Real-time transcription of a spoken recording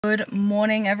Good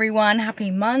morning everyone, happy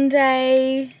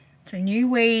Monday. It's a new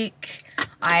week.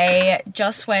 I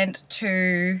just went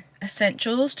to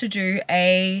Essentials to do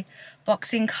a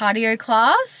boxing cardio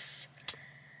class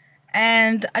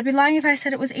and I'd be lying if I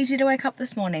said it was easy to wake up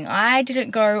this morning. I didn't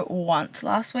go once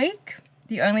last week.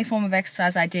 The only form of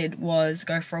exercise I did was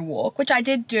go for a walk, which I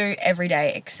did do every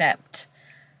day except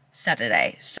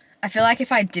Saturday. So I feel like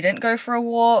if I didn't go for a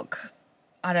walk,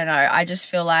 I don't know, I just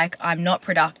feel like I'm not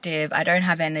productive, I don't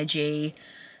have energy,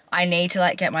 I need to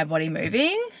like get my body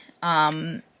moving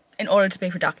in order to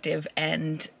be productive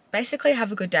and basically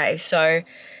have a good day. So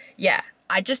yeah,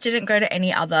 I just didn't go to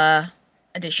any other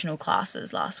additional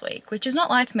classes last week, which is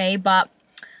not like me, but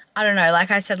I don't know,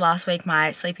 like I said last week, my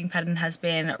sleeping pattern has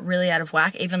been really out of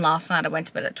whack. Even last night I went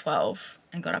to bed at 12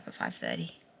 and got up at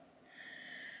 5:30.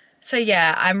 So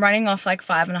yeah, I'm running off like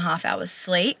 5.5 hours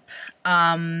sleep.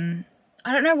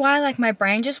 I don't know why, like my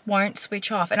brain just won't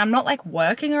switch off, and I'm not like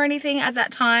working or anything at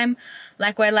that time.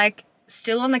 Like we're like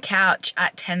still on the couch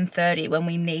at 10:30 when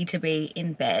we need to be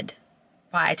in bed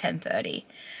by 10:30.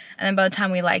 And then by the time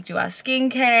we like do our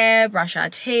skincare, brush our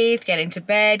teeth, get into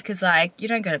bed, because like you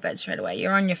don't go to bed straight away,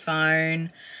 you're on your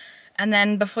phone. And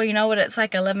then before you know it, it's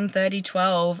like 11:30,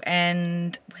 12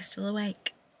 and we're still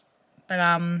awake. But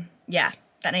yeah,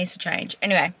 that needs to change.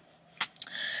 Anyway.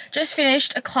 Just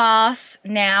finished a class.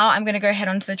 Now I'm going to go head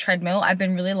onto the treadmill. I've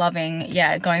been really loving,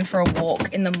 yeah, going for a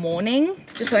walk in the morning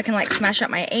just so I can like smash up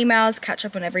my emails, catch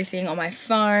up on everything on my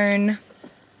phone.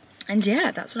 And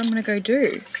yeah, that's what I'm going to go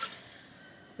do.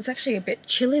 It's actually a bit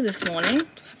chilly this morning.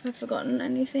 Have I forgotten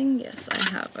anything? Yes,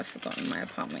 I have. I've forgotten my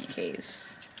apartment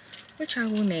keys, which I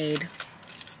will need.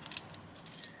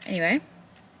 Anyway,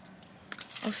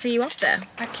 I'll see you up there.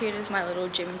 How cute is my little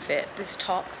gym fit? This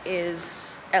top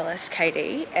is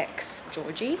LSKD x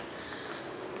Georgie.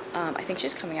 I think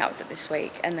she's coming out with it this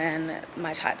week. And then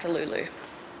my tights are Lulu.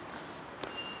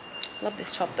 Love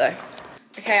this top though.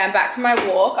 Okay, I'm back from my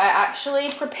walk. I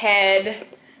actually prepared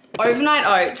overnight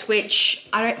oats, which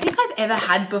I don't think I've ever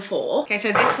had before. Okay,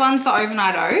 so this one's the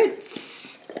overnight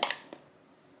oats.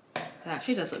 That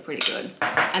actually does look pretty good.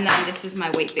 And then this is my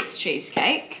Wheat Bix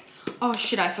cheesecake. Oh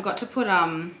shit, I forgot to put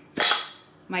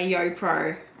my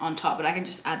YoPro on top, but I can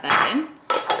just add that in.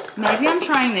 Maybe I'm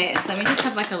trying this. Let me just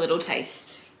have like a little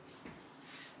taste.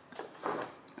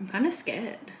 I'm kind of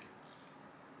scared.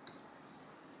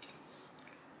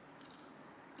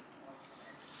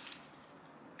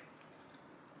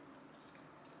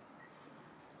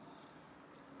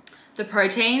 The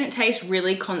protein tastes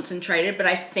really concentrated, but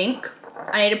I think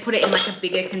I need to put it in like a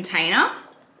bigger container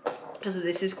because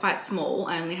this is quite small.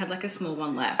 I only had like a small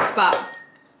one left, but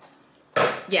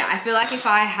yeah, I feel like if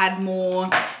I had more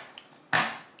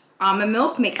almond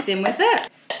milk mixed in with it,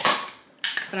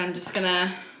 but I'm just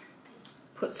gonna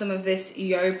put some of this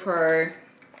YoPro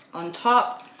on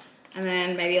top and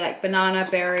then maybe like banana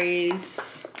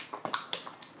berries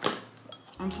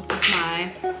on top of my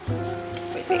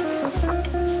Wheat Bix.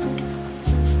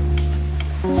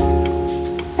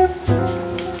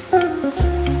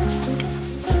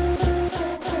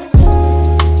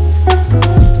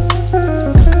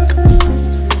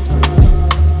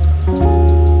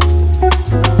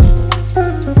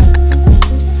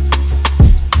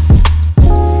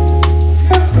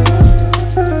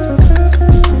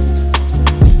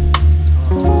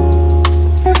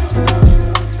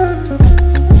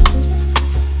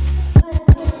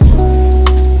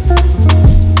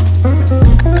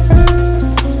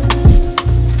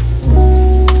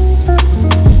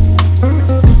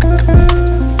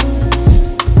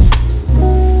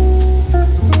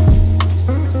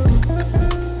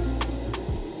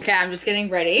 Okay, I'm just getting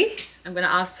ready. I'm gonna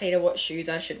ask Peter what shoes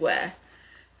I should wear.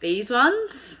 These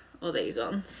ones or these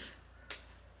ones?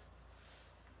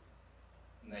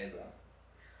 Neither.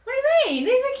 What do you mean?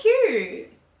 These are cute.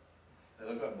 They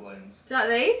look like balloons. Do you like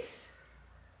these?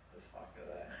 The fuck are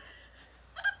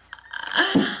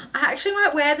they? I actually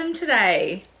might wear them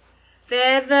today.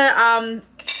 They're the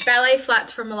ballet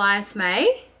flats from Elias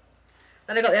May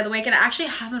that I got the other week, and I actually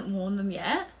haven't worn them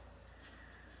yet.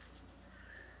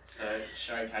 So it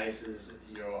showcases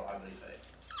your ugly feet.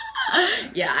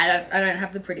 Yeah, I don't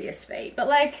have the prettiest feet, but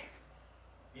like,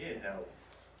 Yeah, hell.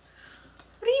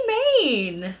 what do you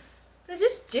mean? They're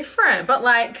just different, but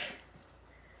like,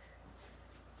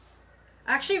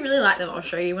 I actually really like them. I'll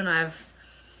show you when I've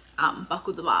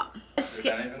buckled them up. They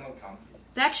don't even look comfy.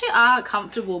 They actually are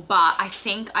comfortable, but I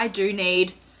think I do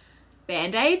need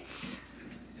band-aids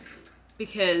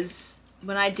because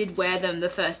when I did wear them the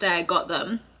first day I got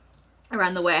them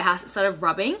around the warehouse, it started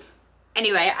rubbing.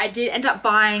 Anyway, I did end up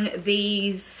buying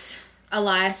these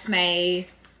Elias May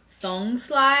thong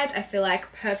slides. I feel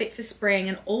like perfect for spring,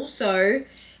 and also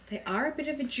they are a bit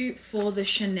of a dupe for the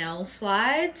Chanel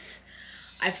slides.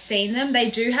 I've seen them. They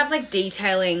do have like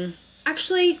detailing.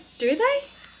 Actually, do they?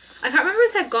 I can't remember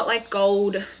if they've got like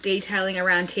gold detailing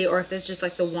around here or if there's just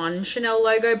like the one Chanel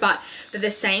logo, but they're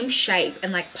the same shape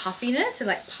and like puffiness. They're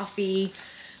like puffy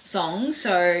thongs.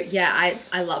 So yeah,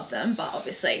 I love them, but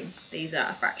obviously these are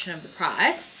a fraction of the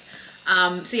price.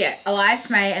 So yeah,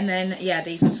 Elias May, and then yeah,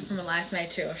 these ones are from Elias May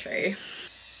too. I'll show you.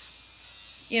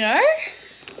 You know,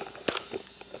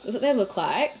 that's what they look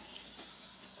like.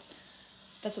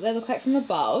 That's what they look like from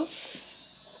above.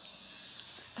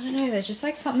 I don't know, there's just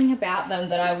like something about them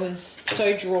that I was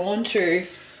so drawn to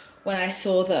when I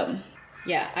saw them.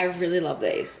 Yeah, I really love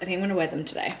these. I think I'm gonna wear them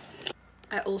today.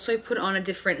 I also put on a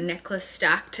different necklace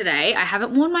stack today. I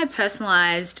haven't worn my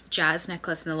personalized jazz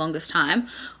necklace in the longest time.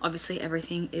 Obviously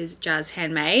everything is jazz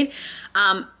handmade.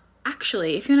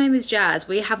 Actually, if your name is Jazz,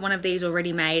 we have one of these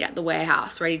already made at the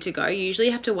warehouse, ready to go. You usually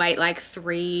have to wait like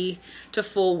 3 to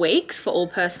 4 weeks for all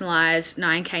personalized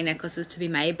 9K necklaces to be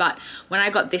made. But when I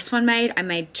got this one made, I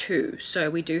made 2. So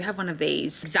we do have one of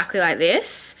these exactly like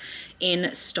this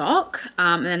in stock.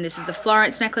 And then this is the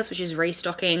Florence necklace, which is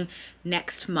restocking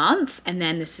next month. And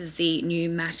then this is the new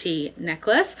Matty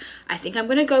necklace. I think I'm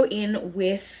gonna go in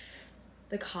with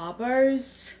the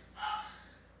Carbos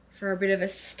for a bit of a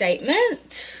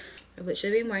statement. I've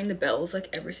literally been wearing the bells like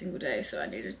every single day, so I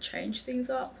need to change things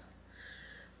up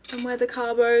and wear the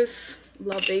Carbos.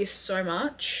 Love these so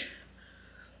much.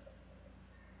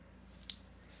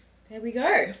 There we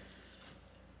go.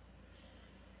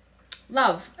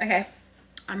 Love. Okay,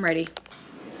 I'm ready.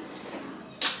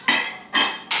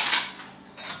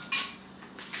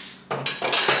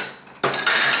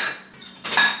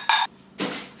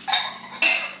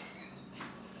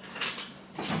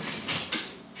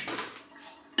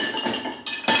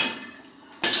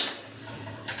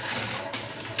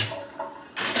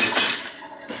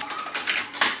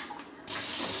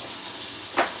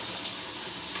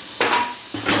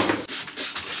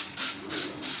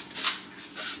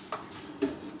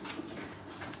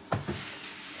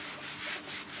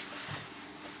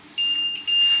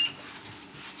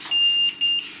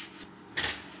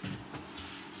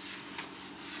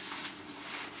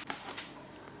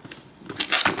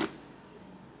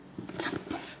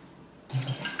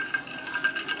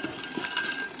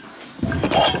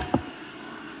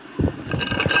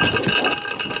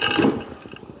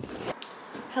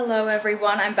 Hello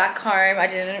everyone, I'm back home. I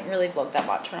didn't really vlog that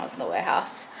much when I was in the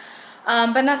warehouse.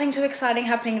 But nothing too exciting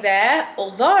happening there.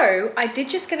 Although I did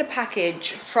just get a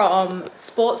package from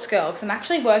Sports Girl, because I'm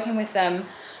actually working with them,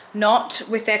 not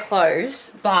with their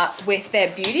clothes, but with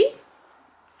their beauty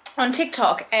on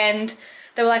TikTok. And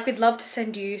they were like, we'd love to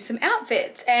send you some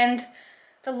outfits. And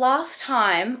the last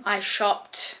time I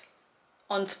shopped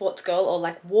on Sports Girl or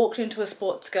like walked into a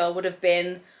Sports Girl would have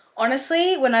been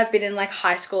honestly when I've been in like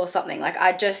high school or something. Like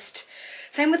I just,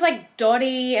 same with like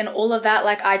Dottie and all of that,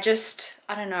 like I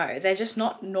don't know, they're just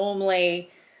not normally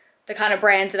the kind of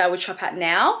brands that I would shop at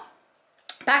now.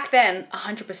 Back then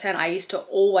 100% I used to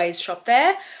always shop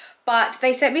there, but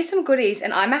they sent me some goodies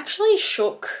and I'm actually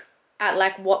shook at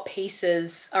like what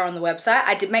pieces are on the website.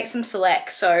 I did make some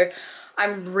selects, so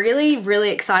I'm really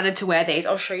excited to wear these.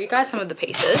 I'll show you guys some of the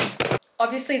pieces.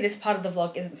 Obviously this part of the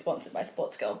vlog isn't sponsored by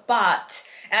Sports Girl, but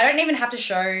I don't even have to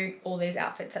show all these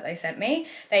outfits that they sent me.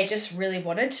 They just really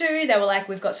wanted to. They were like,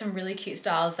 we've got some really cute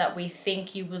styles that we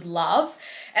think you would love.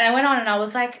 And I went on and I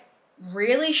was like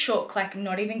really shook, like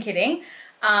not even kidding.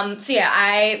 So yeah,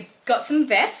 I got some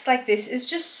vests. Like this is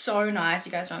just so nice.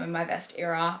 You guys know I'm in my vest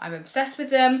era. I'm obsessed with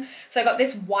them. So I got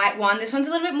this white one. This one's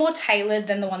a little bit more tailored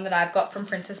than the one that I've got from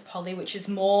Princess Polly, which is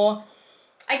more,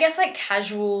 I guess like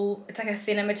casual. It's like a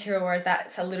thinner material, whereas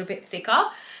that's a little bit thicker.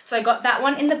 So I got that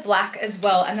one in the black as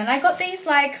well. And then I got these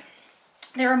like,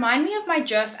 they remind me of my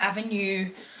Jerf Avenue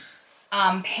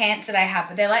pants that I have,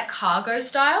 but they're like cargo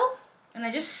style and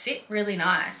they just sit really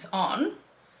nice on.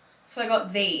 So I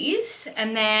got these.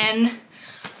 And then,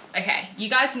 okay, you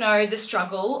guys know the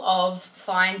struggle of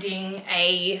finding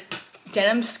a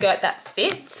denim skirt that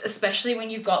fits, especially when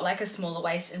you've got like a smaller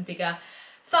waist and bigger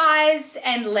thighs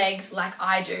and legs like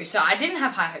I do. So I didn't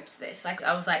have high hopes for this. Like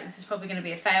I was like, this is probably gonna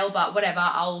be a fail, but whatever,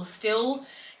 I'll still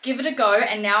give it a go.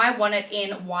 And now I want it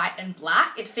in white and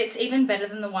black. It fits even better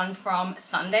than the one from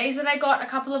Sundays that I got a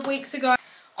couple of weeks ago.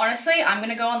 Honestly, I'm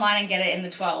gonna go online and get it in the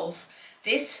 12.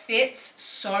 This fits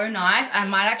so nice. I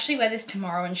might actually wear this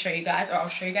tomorrow and show you guys, or I'll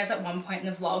show you guys at one point in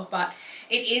the vlog, but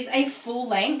it is a full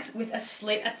length with a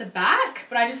slit at the back,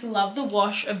 but I just love the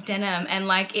wash of denim and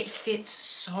like it fits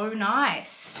so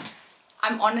nice.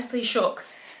 I'm honestly shook.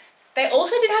 They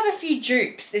also did have a few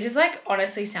dupes. This is like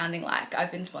honestly sounding like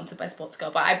I've been sponsored by Sports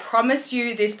Girl, but I promise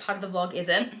you this part of the vlog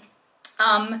isn't.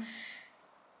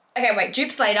 Okay, wait,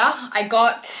 dupes later. I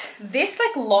got this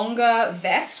like longer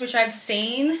vest, which I've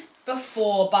seen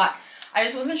before, but I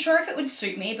just wasn't sure if it would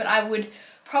suit me, but I would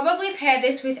probably pair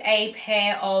this with a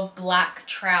pair of black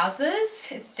trousers.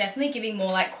 It's definitely giving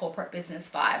more like corporate business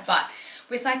vibe, but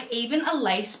with like even a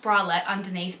lace bralette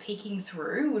underneath peeking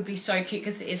through would be so cute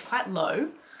because it is quite low.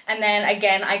 And then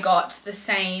again, I got the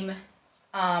same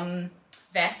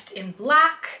vest in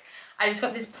black. I just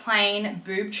got this plain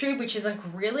boob tube, which is like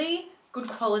really good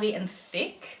quality and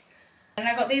thick. And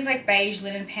I got these like beige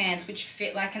linen pants, which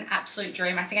fit like an absolute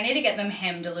dream. I think I need to get them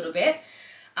hemmed a little bit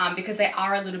because they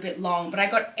are a little bit long, but I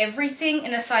got everything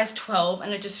in a size 12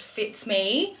 and it just fits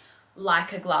me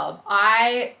like a glove.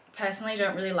 I personally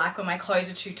don't really like when my clothes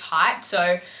are too tight.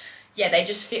 So yeah, they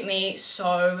just fit me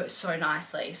so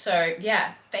nicely. So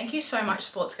yeah, thank you so much,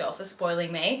 Sports Girl, for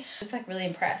spoiling me. I'm just like really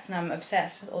impressed and I'm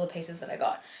obsessed with all the pieces that I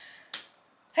got.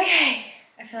 Okay,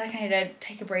 I feel like I need to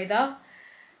take a breather.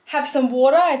 Have some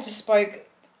water. I just spoke,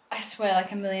 I swear,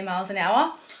 like a million miles an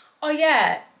hour. Oh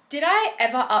yeah, did I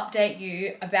ever update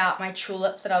you about my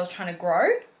tulips that I was trying to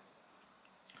grow?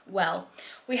 Well,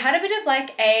 we had a bit of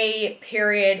like a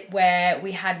period where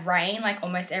we had rain like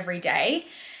almost every day.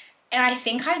 And I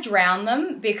think I drowned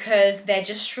them because they're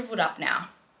just shriveled up now.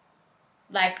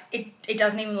 Like it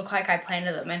doesn't even look like I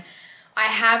planted them. And I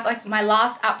have like my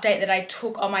last update that I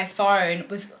took on my phone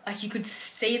was like you could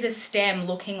see the stem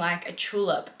looking like a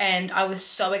tulip. And I was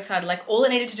so excited. Like all it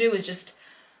needed to do was just,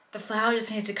 the flower just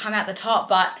needed to come out the top.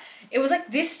 But it was like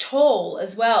this tall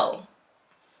as well.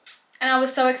 And I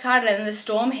was so excited and the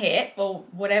storm hit or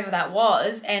whatever that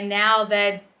was. And now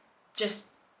they're just,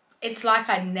 it's like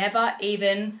I never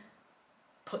even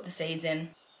put the seeds in.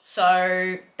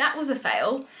 So that was a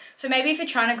fail. So maybe if you're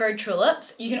trying to grow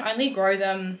tulips, you can only grow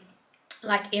them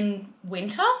like in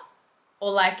winter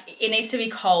or like it needs to be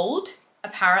cold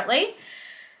apparently.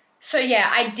 So yeah,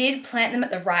 I did plant them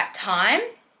at the right time,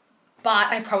 but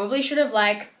I probably should have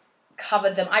like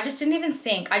covered them. I just didn't even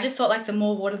think. I just thought like the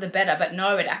more water the better, but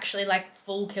no, it actually like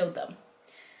full killed them.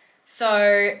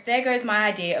 So there goes my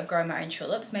idea of growing my own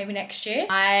tulips. Maybe next year.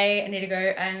 I need to go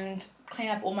and clean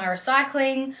up all my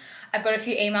recycling. I've got a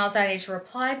few emails that I need to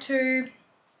reply to.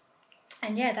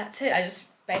 And yeah, that's it. I just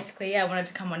basically, yeah, wanted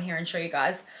to come on here and show you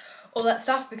guys all that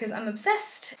stuff because I'm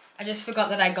obsessed. I just forgot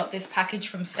that I got this package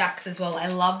from Stax as well. I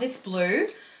love this blue.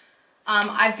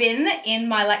 I've been in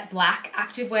my like black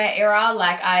activewear era.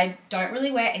 Like I don't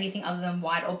really wear anything other than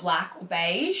white or black or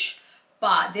beige.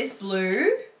 But this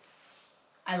blue,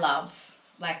 I love.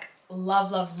 Like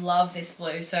love this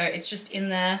blue. So it's just in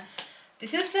the,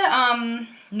 this is the,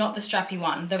 not the strappy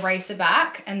one, the racer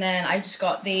back. And then I just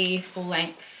got the full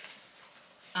length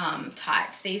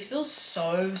tights. These feel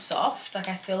so soft. Like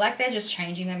I feel like they're just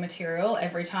changing their material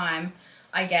every time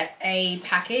I get a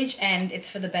package and it's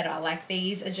for the better. Like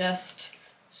these are just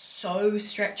so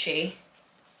stretchy.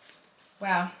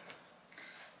 Wow.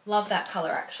 Love that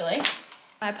color actually.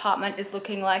 My apartment is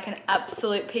looking like an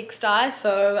absolute pigsty,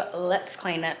 so let's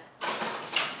clean it.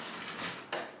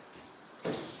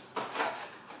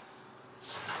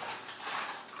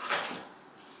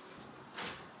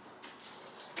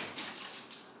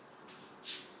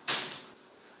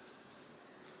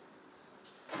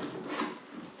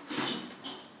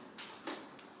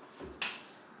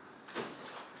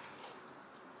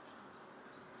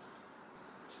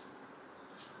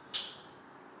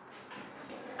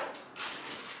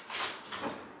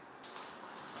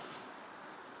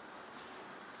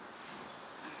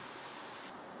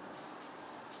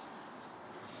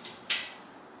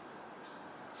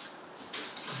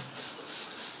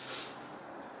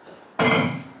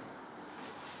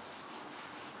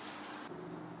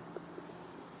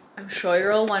 I'm sure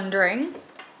you're all wondering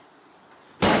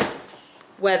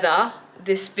whether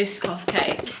this Biscoff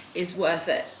cake is worth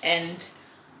it. And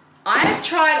I've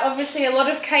tried obviously a lot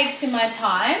of cakes in my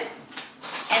time,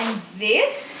 and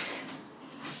this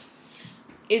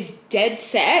is dead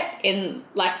set in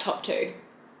like top 2.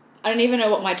 I don't even know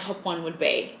what my top 1 would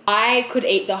be. I could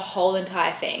eat the whole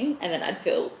entire thing and then I'd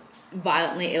feel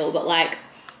violently ill, but like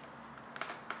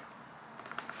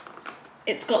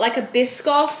it's got like a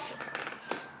Biscoff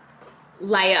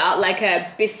layer, like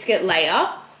a biscuit layer,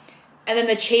 and then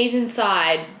the cheese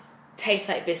inside tastes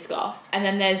like Biscoff, and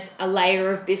then there's a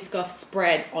layer of Biscoff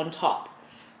spread on top.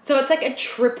 So it's like a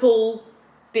triple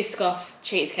Biscoff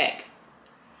cheesecake.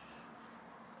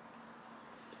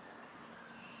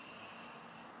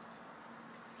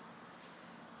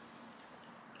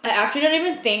 I actually don't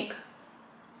even think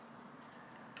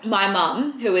my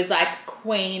mum, who is like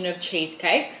queen of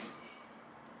cheesecakes,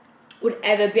 would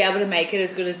ever be able to make it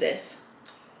as good as this.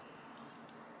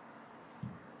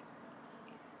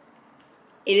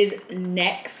 It is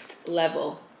next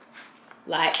level.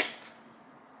 Like,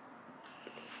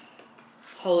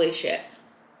 holy shit.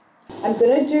 I'm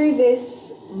gonna do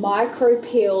this micro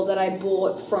peel that I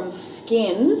bought from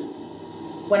Skin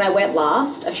when I went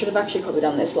last. I should have actually probably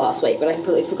done this last week, but I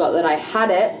completely forgot that I had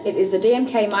it. It is the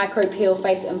DMK Micro Peel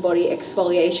Face and Body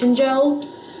Exfoliation Gel.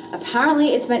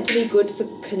 Apparently it's meant to be good for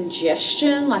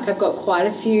congestion. Like, I've got quite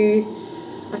a few,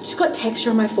 I've just got texture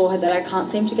on my forehead that I can't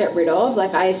seem to get rid of.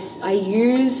 Like, I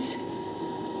use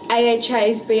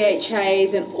AHAs,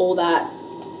 BHAs and all that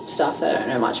stuff that I don't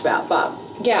know much about, but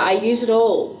yeah, I use it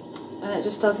all and it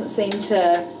just doesn't seem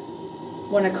to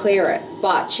want to clear it.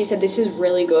 But she said this is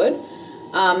really good.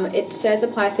 It says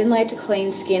apply a thin layer to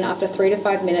clean skin after 3 to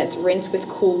 5 minutes, rinse with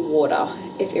cool water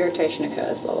if irritation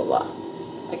occurs, blah blah blah.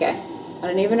 Okay, I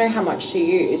don't even know how much to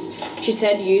use. She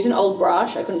said use an old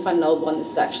brush. I couldn't find an old one.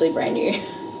 This is actually brand new.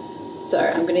 So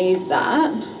I'm gonna use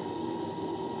that.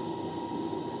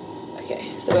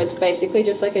 Okay, so it's basically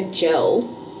just like a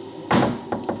gel.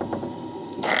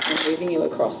 I'm moving you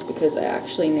across because I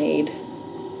actually need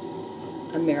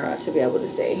a mirror to be able to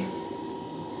see.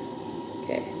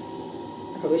 Okay,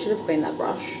 I probably should have cleaned that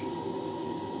brush.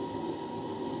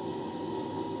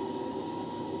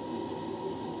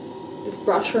 This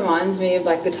brush reminds me of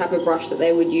like the type of brush that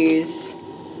they would use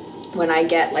when I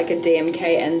get like a DMK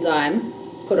enzyme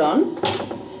put on,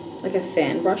 like a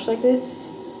fan brush like this.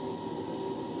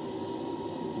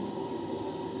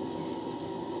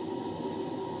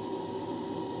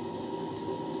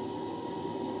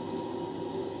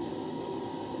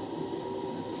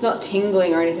 It's not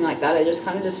tingling or anything like that. It just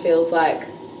kind of just feels like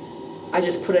I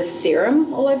just put a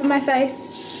serum all over my face.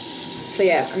 So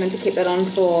yeah, I'm meant to keep that on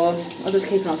for, I'll just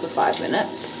keep it on for 5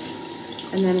 minutes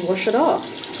and then wash it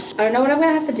off. I don't know what I'm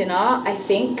gonna have for dinner. I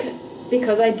think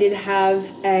because I did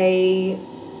have I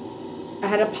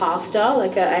had a pasta,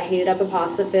 like I heated up a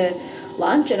pasta for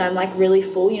lunch and I'm like really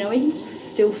full, you know, when you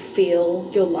just still feel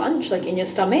your lunch like in your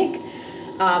stomach.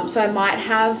 So I might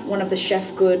have one of the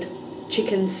Chef Good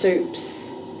chicken soups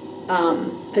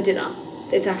for dinner.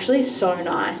 It's actually so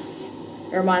nice.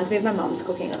 It reminds me of my mum's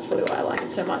cooking. That's probably why I like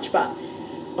it so much. But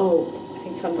oh, I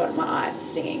think some got in my eye. It's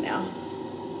stinging now.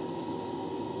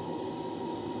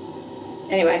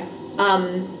 Anyway,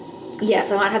 yeah,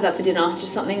 so I might have that for dinner.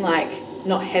 Just something like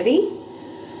not heavy.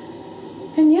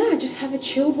 And yeah, just have a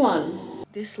chilled one.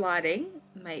 This lighting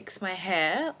makes my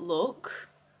hair look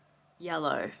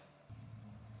yellow.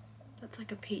 That's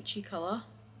like a peachy color.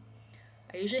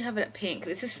 I usually have it at pink.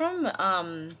 This is from,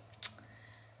 that's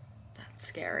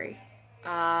scary.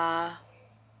 Why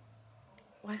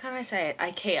can't I say it?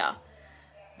 IKEA.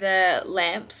 The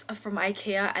lamps are from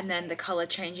IKEA and then the color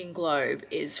changing globe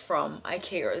is from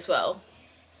IKEA as well.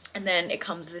 And then it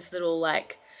comes with this little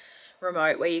like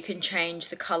remote where you can change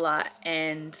the color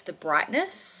and the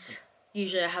brightness.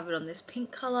 Usually I have it on this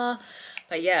pink color,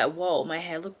 but yeah, whoa, my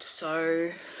hair looked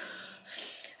so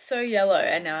yellow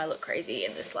and now I look crazy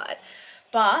in this light.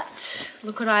 But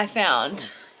look what I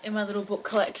found in my little book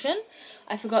collection.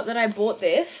 I forgot that I bought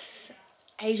this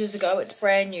ages ago. It's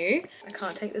brand new. I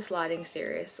can't take this lighting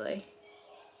seriously.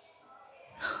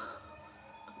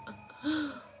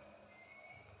 I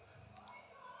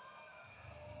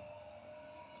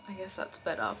guess that's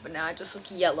better, but now I just look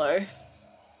yellow.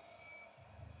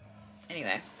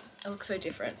 Anyway, it looks so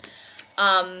different.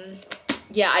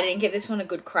 Yeah, I didn't give this one a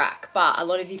good crack, but a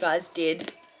lot of you guys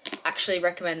did actually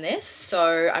recommend this,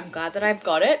 so I'm glad that I've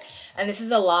got it. And this is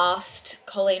the last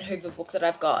Colleen Hoover book that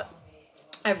I've got.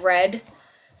 I've read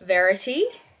Verity.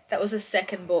 That was the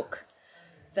second book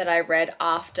that I read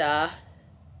after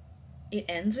It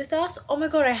Ends With Us. Oh my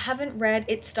god, I haven't read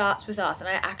It Starts With Us, and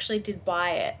I actually did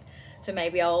buy it, so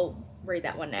maybe I'll read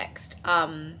that one next.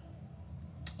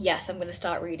 Yes, I'm gonna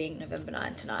start reading November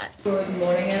 9 tonight. Good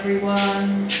morning,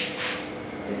 everyone.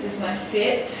 This is my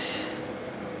fit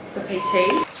for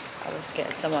PT. I was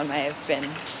scared someone may have been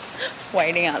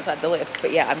waiting outside the lift,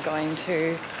 but yeah, I'm going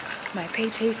to my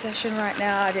PT session right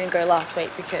now. I didn't go last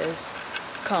week because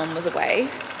Colin was away,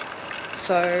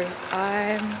 so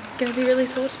I'm gonna be really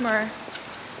sore tomorrow.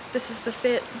 This is the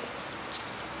fit.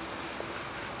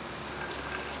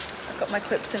 I've got my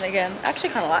clips in again. I actually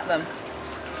kind of like them.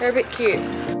 They're a bit cute.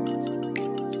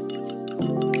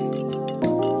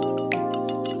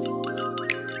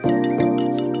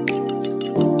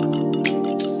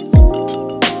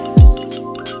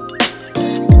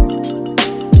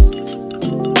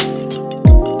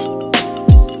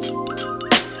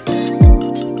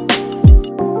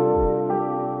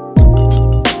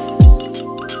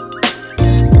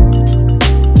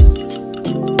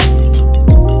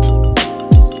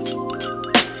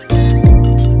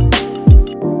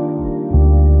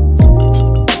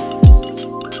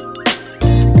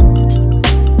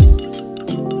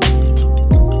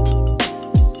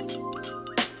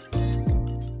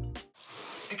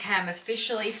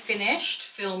 officially finished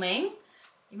filming.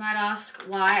 You might ask,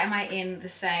 why am I in the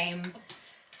same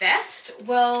vest?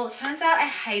 Well, it turns out I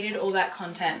hated all that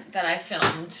content that I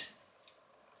filmed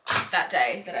that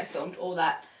day that I filmed all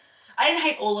that. I didn't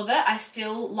hate all of it. I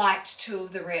still liked 2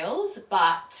 of the reels,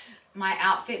 but my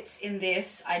outfits in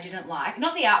this I didn't like.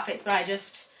 Not the outfits, but I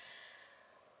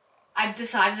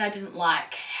decided I didn't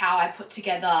like how I put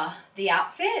together the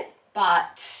outfit.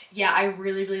 But yeah, I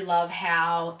really, really love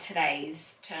how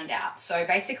today's turned out. So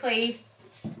basically,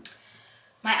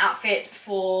 my outfit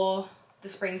for the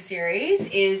spring series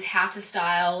is how to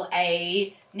style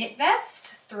a knit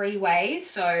vest 3 ways.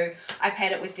 So I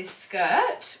paired it with this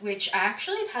skirt, which I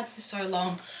actually have had for so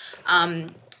long,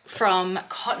 from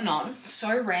Cotton On.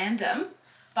 So random,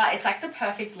 but it's like the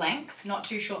perfect length, not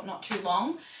too short, not too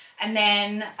long. And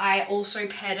then I also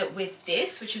paired it with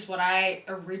this, which is what I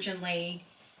originally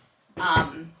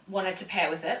wanted to pair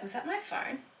with it. Was that my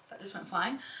phone? That just went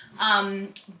flying.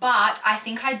 But I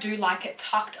think I do like it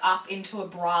tucked up into a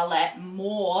bralette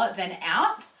more than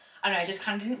out. I don't know, it just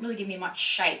kind of didn't really give me much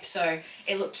shape, so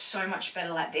it looked so much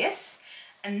better like this.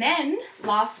 And then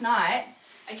last night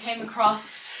I came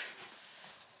across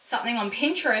something on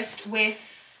Pinterest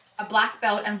with a black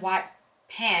belt and white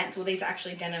pants. Well, these are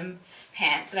actually denim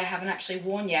pants that I haven't actually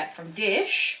worn yet from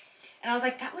Dish. And I was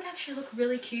like, that would actually look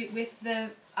really cute with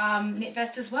the knit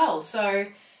vest as well. So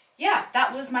yeah,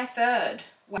 that was my 3rd.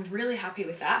 I'm really happy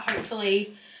with that.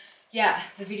 Hopefully, yeah,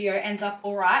 the video ends up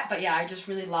all right. But yeah, I just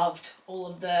really loved all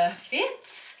of the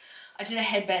fits. I did a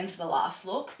headband for the last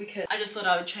look because I just thought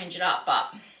I would change it up.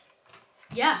 But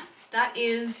yeah, that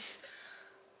is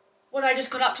what I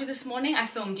just got up to this morning. I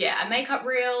filmed, yeah, a makeup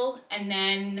reel and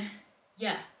then,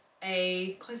 yeah,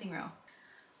 a clothing reel.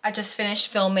 I just finished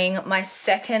filming my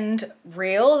 2nd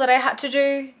reel that I had to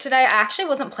do today. I actually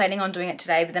wasn't planning on doing it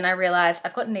today, but then I realized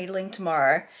I've got needling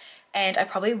tomorrow and I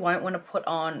probably won't want to put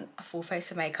on a full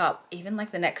face of makeup even like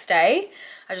the next day.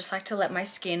 I just like to let my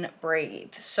skin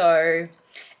breathe. So,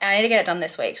 and I need to get it done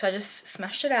this week. So I just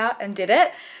smashed it out and did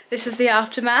it. This is the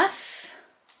aftermath.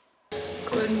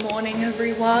 Good morning,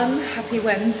 everyone. Happy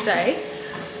Wednesday.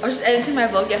 I was just editing my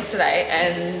vlog yesterday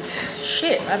and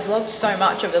shit, I've vlogged so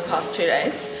much over the past 2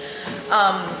 days.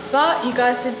 But you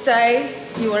guys did say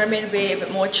you wanted me to be a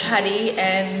bit more chatty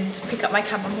and pick up my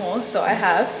camera more, so I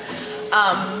have.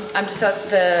 I'm just at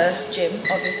the gym,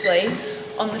 obviously,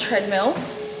 on the treadmill.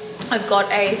 I've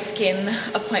got a skin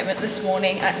appointment this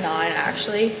morning at 9. I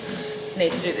actually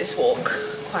need to do this walk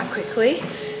quite quickly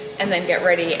and then get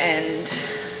ready and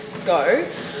go.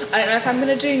 I don't know if I'm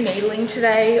gonna do needling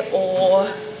today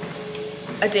or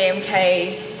a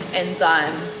DMK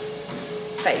enzyme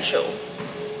facial.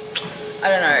 I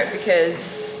don't know,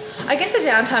 because I guess the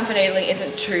downtime for needling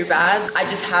isn't too bad. I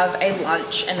just have a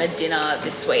lunch and a dinner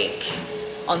this week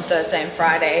on Thursday and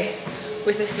Friday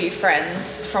with a few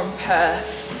friends from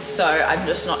Perth, so I'm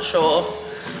just not sure.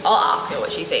 I'll ask her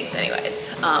what she thinks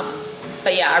anyways.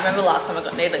 But yeah, I remember last time I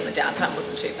got needling, the downtime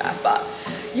wasn't too bad, but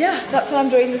yeah, that's what I'm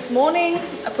doing this morning.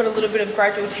 I put a little bit of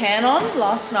gradual tan on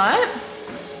last night.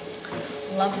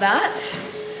 Love that.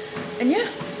 And yeah,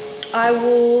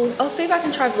 I'll see if I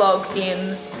can try vlog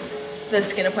in the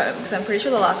skin appointment because I'm pretty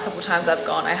sure the last couple times I've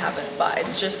gone I haven't, but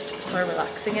it's just so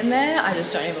relaxing in there. I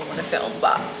just don't even want to film,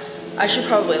 but I should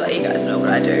probably let you guys know what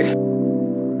I do.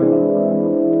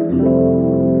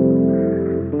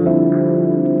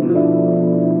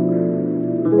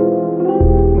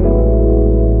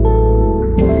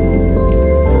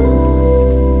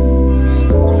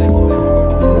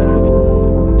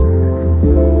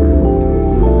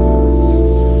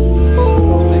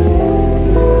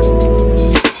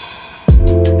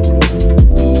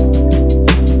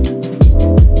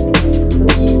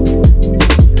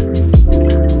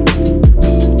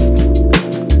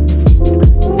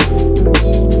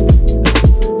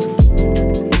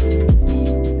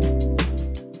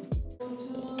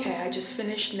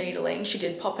 She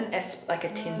did pop like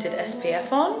a tinted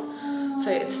SPF on,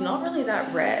 so it's not really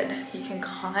that red. You can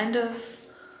kind of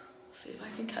see if I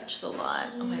can catch the light,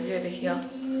 or maybe over here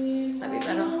might be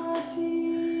better.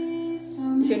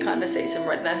 You can kind of see some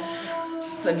redness,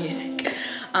 the music.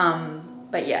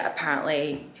 But yeah,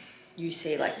 apparently you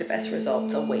see like the best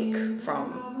results a week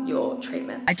from your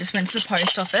treatment. I just went to the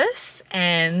post office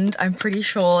and I'm pretty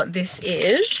sure this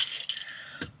is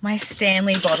my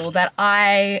Stanley bottle that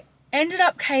I ended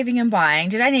up caving and buying.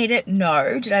 Did I need it?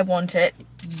 No. Did I want it?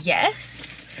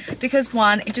 Yes. Because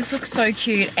one, it just looks so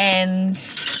cute, and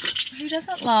who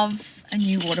doesn't love a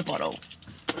new water bottle?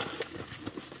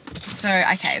 So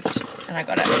I caved and I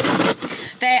got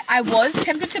it. I was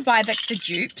tempted to buy the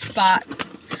dupes, but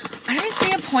I don't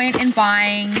see a point in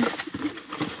buying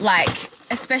like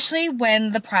especially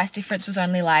when the price difference was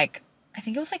only like, I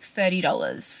think it was like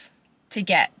 $30 to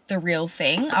get the real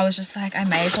thing. I was just like, I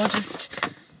may as well just,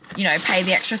 you know, pay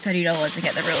the extra $30 and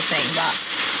get the real thing, but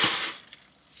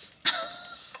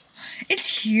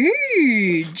it's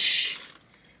huge.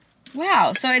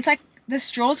 Wow, so it's like the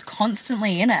straw's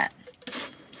constantly in it.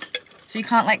 So you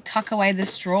can't like tuck away the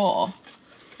straw.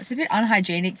 It's a bit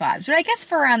unhygienic vibes, but I guess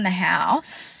for around the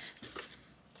house,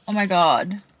 oh my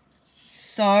God,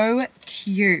 so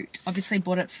cute. Obviously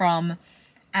bought it from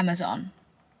Amazon.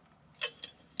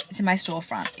 It's in my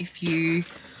storefront if you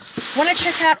want to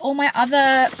check out all my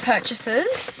other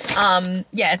purchases.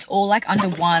 Yeah, it's all like under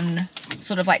one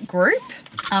sort of like group.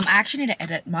 I actually need to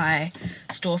edit my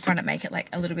storefront and make it like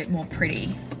a little bit more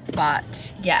pretty,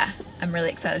 but yeah, I'm really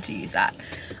excited to use that.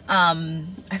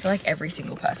 I feel like every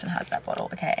single person has that bottle.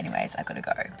 Okay, anyways, I gotta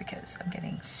go because I'm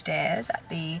getting stares at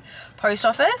the post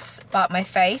office, but my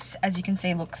face, as you can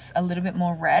see, looks a little bit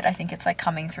more red. I think it's like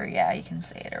coming through. Yeah, you can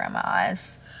see it around my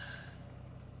eyes.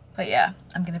 But yeah,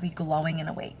 I'm gonna be glowing in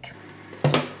a week.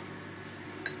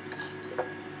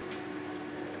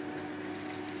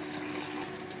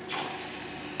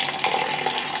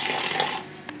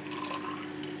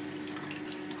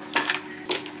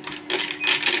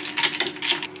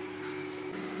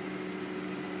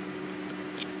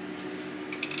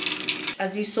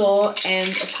 As you saw, and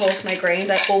of course my greens.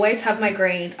 I always have my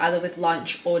greens either with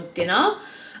lunch or dinner.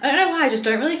 I don't know why, I just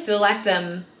don't really feel like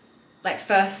them like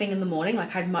first thing in the morning.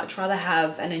 Like I'd much rather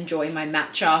have and enjoy my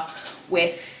matcha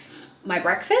with my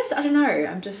breakfast. I don't know,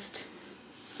 I'm just,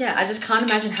 yeah, I just can't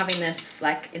imagine having this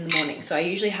like in the morning. So I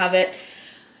usually have it,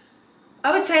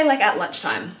 I would say like at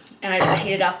lunchtime, and I just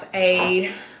heated up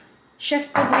a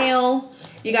chef good meal.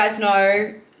 You guys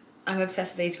know I'm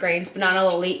obsessed with these greens. Banana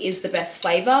lolly is the best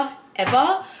flavor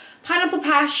ever. Pineapple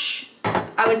pash,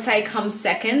 I would say comes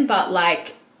second, but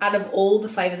like out of all the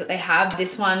flavors that they have,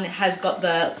 this one has got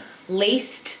the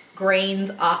least greens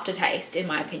aftertaste in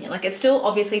my opinion. Like it still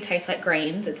obviously tastes like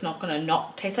greens. It's not gonna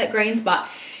not taste like greens, but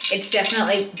it's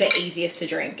definitely the easiest to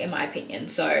drink in my opinion.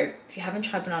 So if you haven't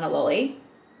tried banana lolly,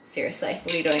 seriously,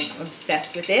 what are you doing? I'm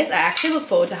obsessed with this. I actually look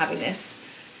forward to having this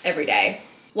every day.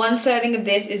 One serving of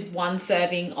this is one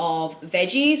serving of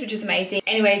veggies, which is amazing.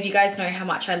 Anyways, you guys know how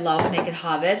much I love Naked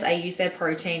Harvest. I use their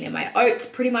protein in my oats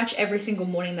pretty much every single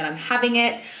morning that I'm having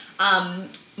it.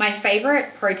 My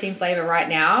favorite protein flavor right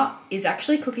now is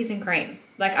actually cookies and cream.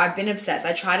 Like I've been obsessed.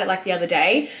 I tried it like the other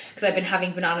day because I've been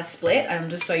having banana split and I'm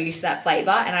just so used to that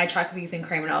flavor, and I tried cookies and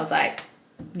cream and I was like,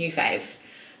 new fave.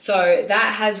 So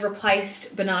that has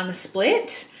replaced banana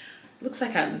split. Looks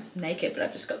like I'm naked, but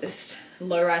I've just got this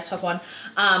low-rise top on.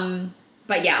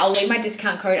 But yeah, I'll leave my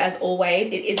discount code as always.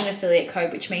 It is an affiliate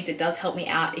code, which means it does help me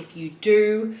out if you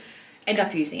do end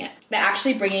up using it. They're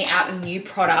actually bringing out a new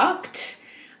product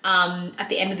at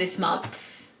the end of this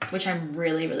month, which I'm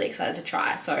really, really excited to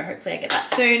try. So hopefully I get that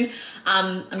soon.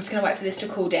 I'm just gonna wait for this to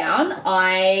cool down.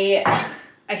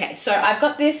 Okay, so I've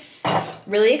got this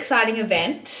really exciting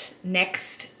event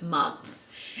next month.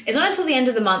 It's not until the end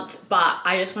of the month, but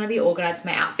I just want to be organized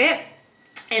with my outfit.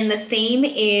 And the theme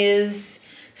is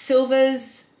silver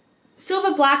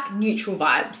black neutral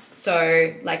vibes.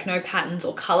 So like no patterns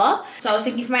or color. So I was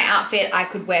thinking for my outfit, I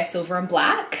could wear silver and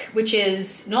black, which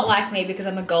is not like me because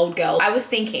I'm a gold girl. I was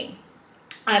thinking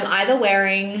I'm either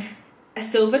wearing a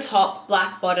silver top,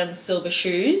 black bottom, silver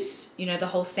shoes, you know, the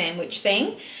whole sandwich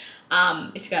thing.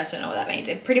 If you guys don't know what that means,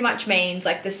 it pretty much means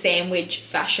like the sandwich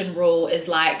fashion rule is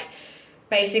like,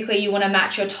 basically you want to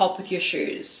match your top with your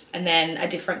shoes and then a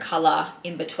different color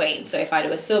in between. So if I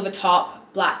do a silver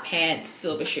top, black pants,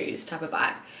 silver shoes type of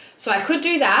vibe. So I could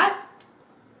do that,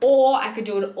 or I could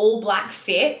do an all black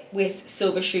fit with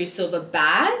silver shoes, silver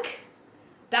bag.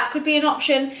 That could be an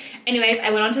option. Anyways,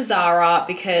 I went on to Zara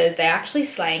because they're actually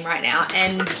slaying right now,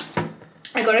 and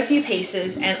I got a few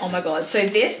pieces and oh my God. So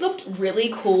this looked really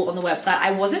cool on the website.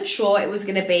 I wasn't sure it was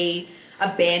going to be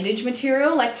a bandage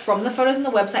material. Like from the photos on the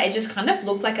website, it just kind of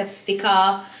looked like a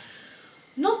thicker,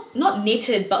 not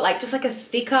knitted, but like just like a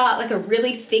thicker, like a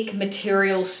really thick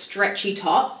material, stretchy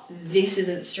top. This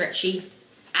isn't stretchy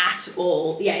at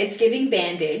all. Yeah, it's giving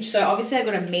bandage. So obviously I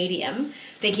got a medium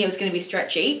thinking it was going to be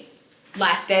stretchy.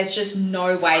 Like there's just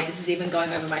no way this is even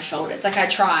going over my shoulders. Like I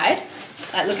tried,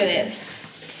 like look at this.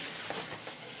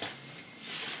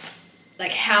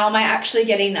 Like how am I actually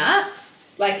getting that?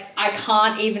 Like I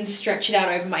can't even stretch it out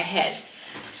over my head.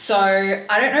 So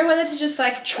I don't know whether to just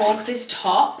like chalk this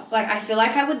top. Like I feel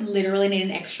like I would literally need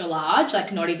an extra large,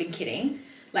 like not even kidding,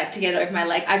 like to get it over my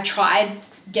leg. I've tried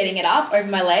getting it up over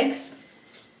my legs,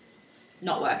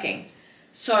 not working.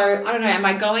 So I don't know, am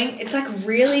I going, it's like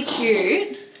really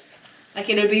cute, Like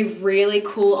it would be really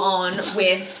cool on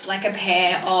with like a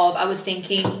pair of, I was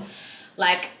thinking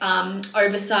like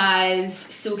oversized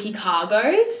silky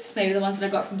cargos, maybe the ones that I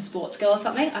got from Sports Girl or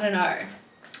something, I don't know.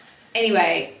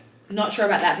 Anyway, not sure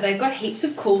about that, but they've got heaps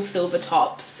of cool silver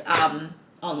tops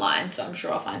online, so I'm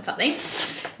sure I'll find something.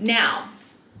 Now,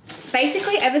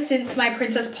 basically ever since my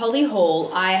Princess Polly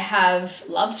haul, I have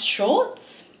loved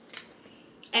shorts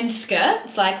and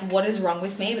skirts. Like, what is wrong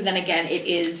with me? But then again, it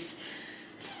is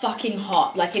fucking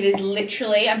hot. Like, it is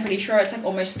literally, I'm pretty sure it's like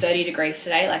almost 30 degrees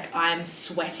today. Like, I'm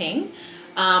sweating.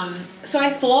 So I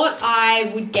thought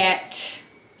I would get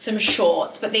some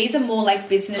shorts, but these are more like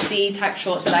businessy type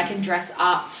shorts that I can dress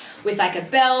up with like a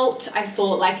belt. I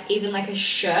thought like even like a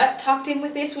shirt tucked in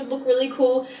with this would look really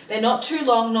cool. They're not too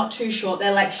long, not too short.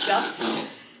 They're like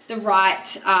just the right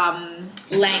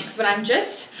length, but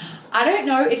I don't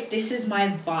know if this is my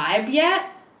vibe yet.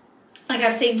 Like,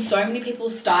 I've seen so many people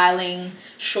styling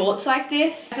shorts like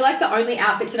this. I feel like the only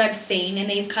outfits that I've seen in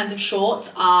these kinds of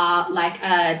shorts are like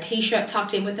a t-shirt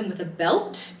tucked in with them with a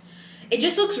belt. It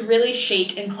just looks really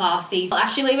chic and classy. I'll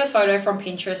actually leave a photo from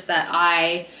Pinterest that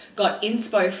I got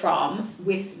inspo from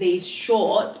with these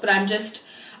shorts, but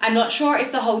I'm not sure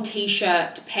if the whole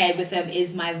t-shirt paired with them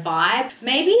is my vibe.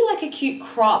 Maybe like a cute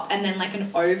crop and then like an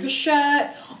overshirt,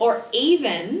 or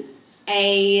even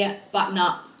a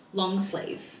button-up long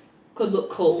sleeve. Could look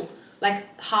cool, like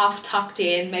half tucked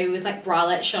in, maybe with like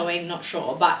bralette showing, not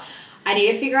sure, but I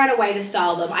need to figure out a way to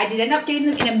style them. I did end up getting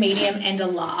them in a medium and a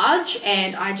large,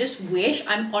 and I just wish,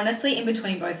 I'm honestly in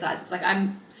between both sizes. Like,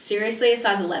 I'm seriously a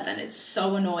size 11. It's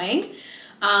so annoying.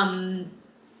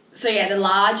 So yeah, the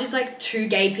large is like too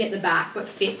gapey at the back, but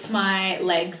fits my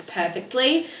legs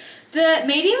perfectly. The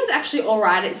medium is actually all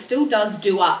right. It still does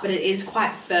do up, but it is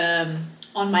quite firm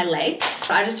on my legs.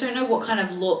 I just don't know what kind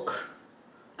of look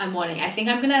I'm wanting. I think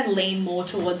I'm gonna lean more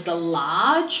towards the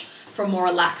large for a more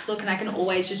relaxed look, and I can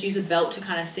always just use a belt to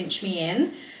kind of cinch me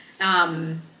in.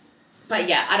 But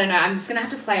yeah, I don't know. I'm just gonna have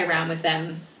to play around with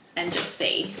them and just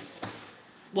see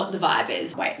what the vibe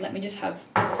is. Wait, let me just have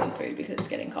some food because it's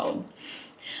getting cold.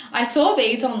 I saw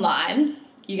these online.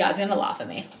 You guys are gonna laugh at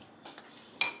me.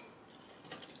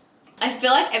 I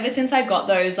feel like ever since I got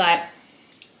those like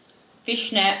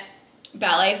fishnet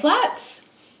ballet flats,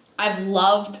 I've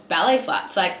loved ballet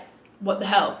flats. Like, what the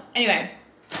hell? Anyway,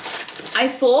 I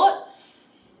thought,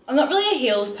 I'm not really a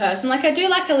heels person. Like, I do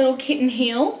like a little kitten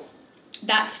heel.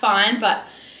 That's fine, but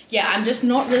yeah, I'm just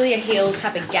not really a heels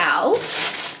type of gal.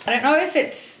 I don't know if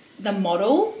it's the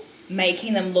model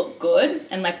making them look good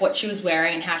and like what she was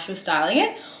wearing and how she was styling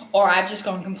it, or I've just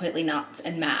gone completely nuts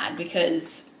and mad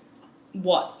because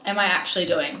what am I actually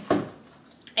doing?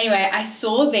 Anyway, I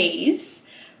saw these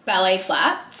ballet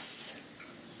flats,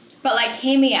 but like,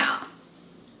 hear me out.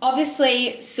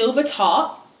 Obviously, silver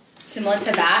top, similar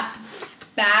to that,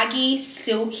 baggy,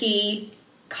 silky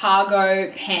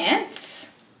cargo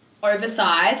pants,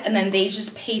 oversized, and then these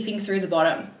just peeping through the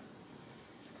bottom.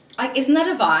 Like, isn't that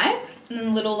a vibe? And then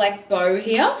a little like bow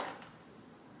here.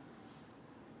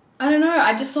 I don't know,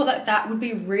 I just thought that that would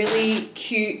be really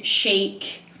cute,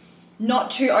 chic,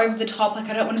 not too over the top. Like,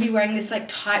 I don't want to be wearing this like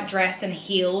tight dress and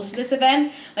heels to this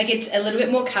event. Like, it's a little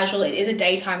bit more casual. It is a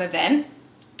daytime event,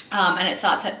 and it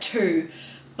starts at 2.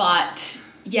 But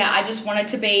yeah, I just wanted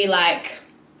to be like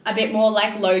a bit more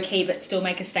like low key, but still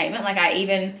make a statement. Like, I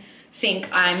even think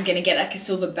I'm gonna get like a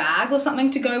silver bag or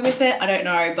something to go with it. I don't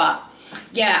know, but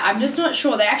yeah, I'm just not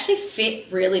sure. They actually fit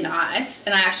really nice,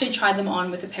 and I actually tried them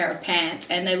on with a pair of pants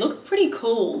and they look pretty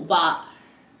cool, but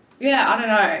yeah, I don't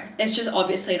know. It's just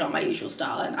obviously not my usual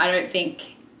style, and I don't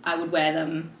think I would wear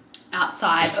them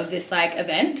outside of this like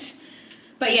event.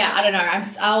 But yeah, I don't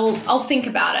know. I'll think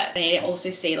about it. I need to also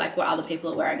see like what other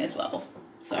people are wearing as well.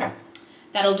 So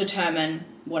that'll determine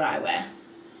what I wear.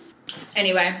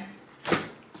 Anyway,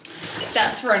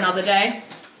 that's for another day.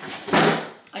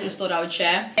 I just thought I would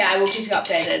share. Yeah, I will keep you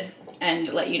updated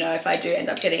and let you know if I do end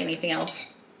up getting anything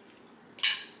else.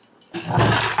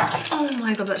 Oh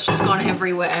my god, that's just gone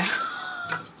everywhere.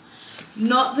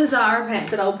 Not the Zara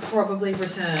pants that I'll probably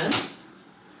return.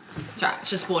 It's alright, it's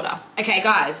just water. Okay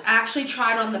guys, I actually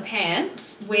tried on the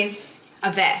pants with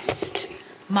a vest.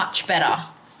 Much better.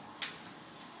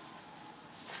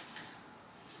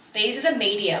 These are the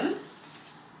medium.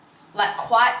 Like,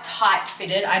 quite tight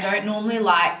fitted. I don't normally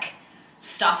like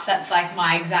stuff that's like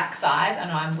my exact size. I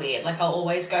know I'm weird. Like, I'll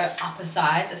always go up a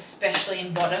size, especially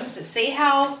in bottoms. But see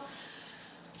how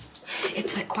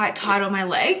it's like quite tight on my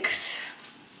legs,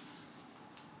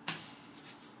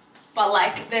 but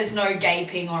like there's no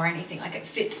gaping or anything. Like, it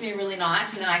fits me really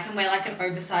nice, and then I can wear like an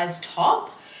oversized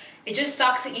top. It just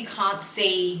sucks that you can't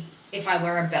see if I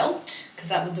wear a belt, because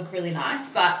that would look really nice.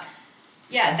 But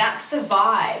yeah, that's the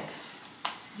vibe,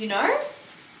 you know,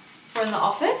 for in the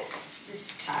office.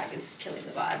 This tag is killing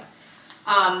the vibe.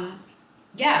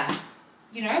 Yeah,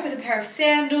 you know, with a pair of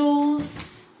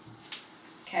sandals.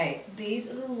 Okay, these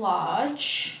are the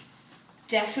large.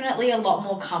 Definitely a lot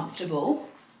more comfortable.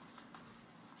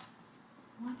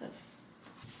 What the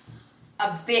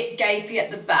a bit gapey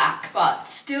at the back, but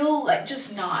still like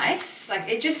just nice. Like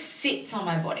it just sits on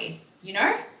my body, you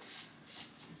know?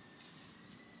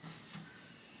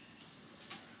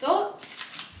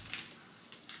 Thoughts?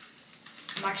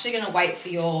 I'm actually gonna wait for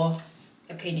your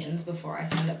opinions before I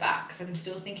send it back because I'm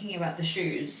still thinking about the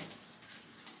shoes.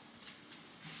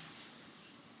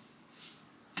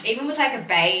 Even with like a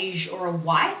beige or a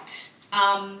white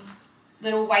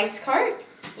little waistcoat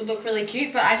would look really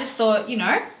cute, but I just thought, you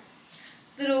know,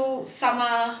 little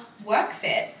summer work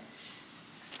fit.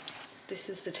 This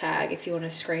is the tag if you want a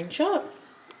screenshot.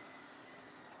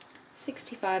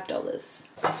 $65.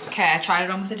 Okay, I tried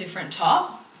it on with a different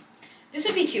top. This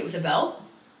would be cute with a belt.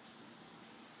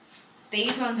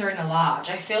 These ones are in a large.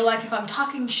 I feel like if I'm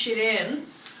tucking shit in,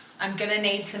 I'm gonna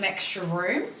need some extra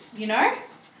room, you know?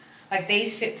 Like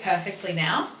these fit perfectly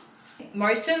now.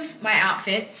 Most of my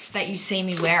outfits that you see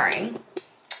me wearing,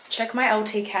 check my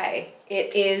LTK.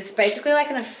 It is basically like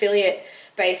an affiliate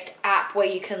based app where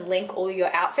you can link all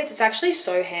your outfits. It's actually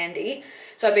so handy.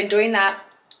 So I've been doing that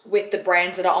with the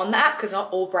brands that are on the app because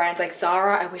not all brands, like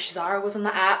Zara, I wish Zara was on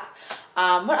the app.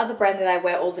 What other brand did I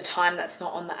wear all the time that's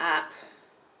not on the app?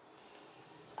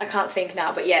 I can't think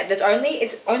now, but yeah, it's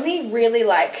only really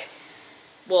like,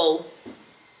 well,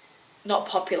 not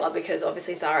popular because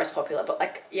obviously Zara is popular, but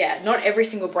like, yeah, not every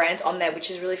single brand's on there, which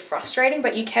is really frustrating,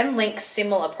 but you can link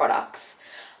similar products.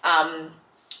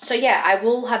 So yeah, I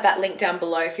will have that link down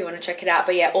below if you want to check it out.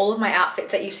 But yeah, all of my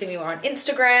outfits that you've seen me wear on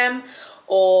Instagram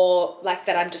or like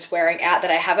that I'm just wearing out that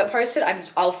I haven't posted,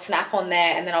 I'll snap on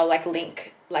there and then I'll like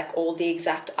link like all the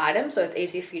exact items so it's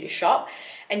easier for you to shop.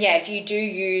 And yeah, if you do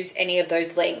use any of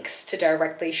those links to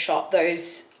directly shop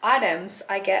those items,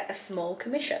 I get a small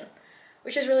commission,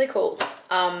 which is really cool.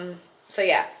 So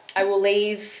yeah, I will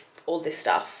leave all this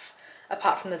stuff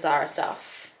apart from the Zara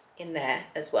stuff in there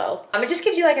as well. It just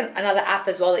gives you like another app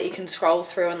as well that you can scroll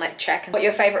through and like check what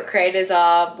your favorite creators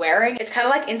are wearing. It's kind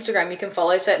of like Instagram. You can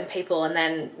follow certain people and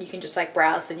then you can just like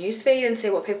browse the newsfeed and see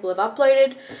what people have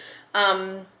uploaded.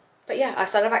 But yeah, I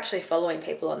started actually following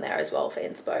people on there as well for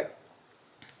inspo.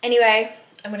 Anyway,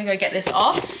 I'm gonna go get this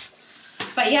off.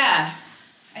 But yeah,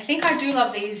 I think I do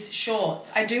love these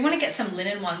shorts. I do want to get some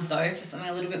linen ones though for something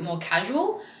a little bit more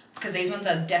casual because these ones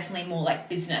are definitely more like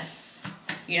business.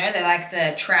 You know, they're like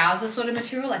the trouser sort of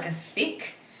material, like a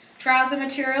thick trouser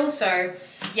material. So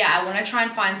yeah, I want to try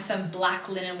and find some black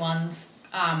linen ones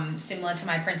similar to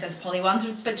my Princess Polly ones,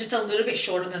 but just a little bit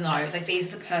shorter than those. Like these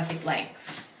are the perfect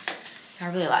length. I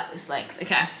really like this length.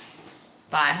 Okay,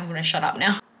 bye. I'm going to shut up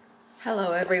now.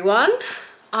 Hello everyone.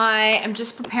 I am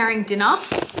just preparing dinner.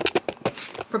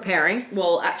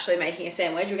 Well, actually making a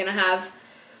sandwich. We're going to have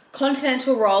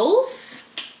continental rolls.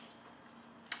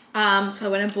 So I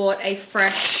went and bought a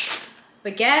fresh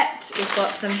baguette. We've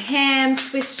got some ham,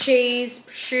 Swiss cheese,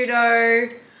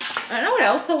 prosciutto. I don't know what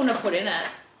else I want to put in it.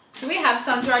 Do we have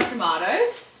sun-dried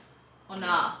tomatoes? Or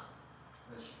nah?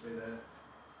 That should be there.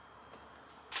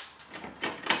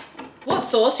 What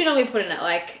sauce do you normally put in it?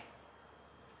 Like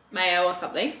mayo or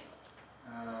something?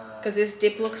 Because this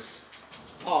dip looks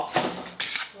off.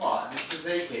 What? The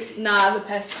tzatziki? Nah, the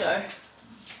pesto.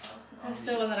 The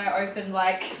pesto one that I opened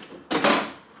like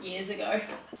years ago.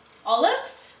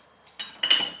 Olives?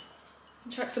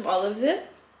 Chuck some olives in.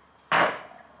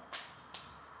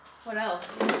 What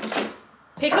else?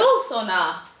 Pickles or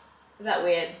nah? Is that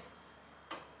weird?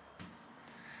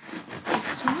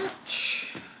 This much.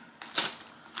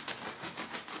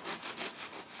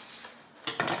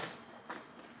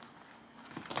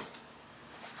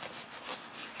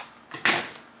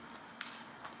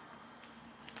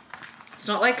 It's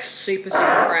not like super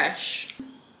fresh.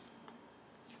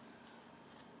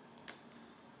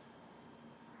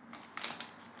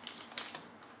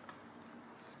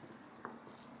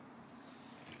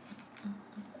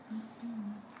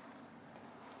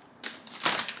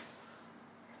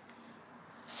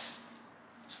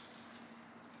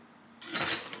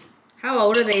 How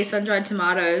old are these sun-dried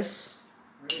tomatoes?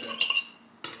 Really?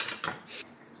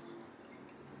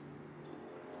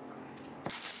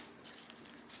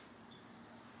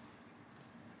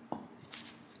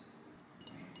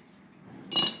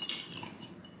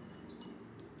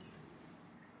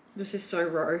 This is so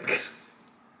rogue.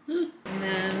 And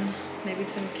then maybe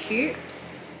some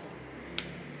cubes.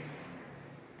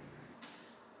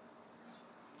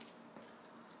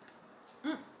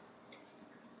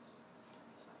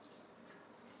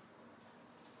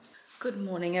 Good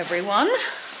morning, everyone.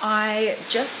 I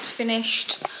just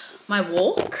finished my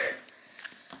walk.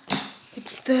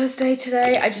 It's Thursday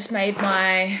today. I just made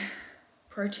my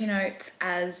protein oats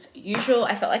as usual.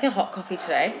 I felt like a hot coffee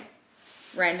today,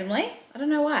 randomly. I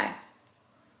don't know why.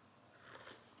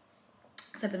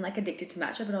 Because I've been like addicted to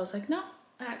matcha, but I was like, no,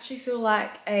 I actually feel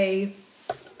like a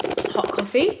hot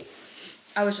coffee.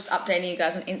 I was just updating you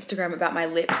guys on Instagram about my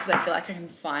lips because I feel like I can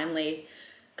finally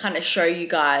kind of show you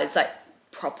guys like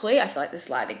properly. I feel like this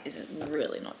lighting isn't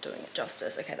really not doing it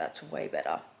justice. Okay, that's way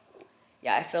better.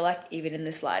 Yeah, I feel like even in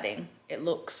this lighting, it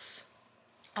looks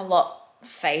a lot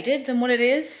faded than what it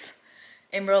is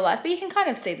in real life, but you can kind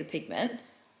of see the pigment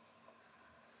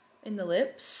in the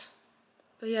lips.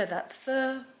 But yeah, that's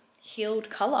the healed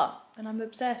color and I'm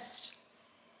obsessed.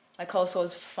 My cold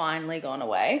sore's finally gone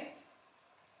away.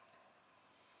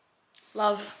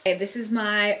 Love. Okay, this is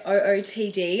my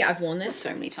OOTD. I've worn this so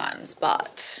many times,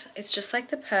 but it's just like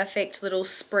the perfect little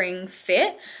spring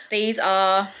fit. These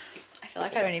are, I feel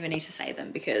like I don't even need to say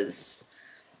them because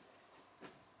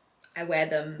I wear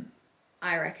them,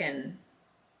 I reckon,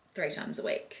 3 times a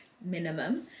week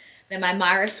minimum. They're my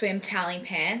Myra Swim toweling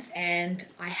pants, and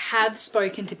I have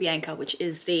spoken to Bianca, which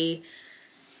is the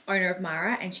owner of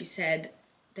Myra, and she said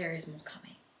there is more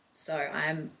coming. So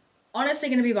I'm honestly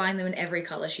going to be buying them in every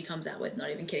color she comes out with, not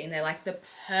even kidding. They're like the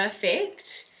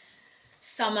perfect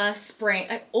summer, spring,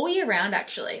 like all year round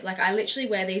actually. Like I literally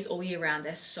wear these all year round.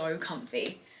 They're so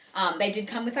comfy. They did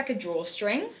come with like a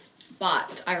drawstring,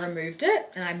 but I removed it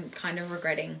and I'm kind of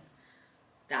regretting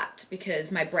that because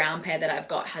my brown pair that I've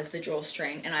got has the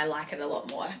drawstring and I like it a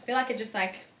lot more. I feel like it just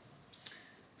like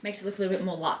makes it look a little bit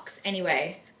more luxe.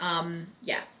 Anyway,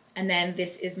 yeah. And then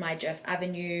this is my Jeff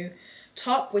Avenue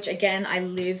top, which again I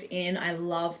live in. I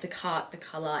love the cut, the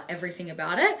color, everything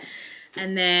about it.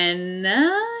 And then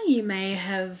you may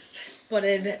have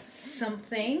spotted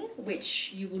something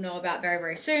which you will know about very,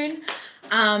 very soon.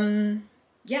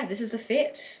 Yeah, this is the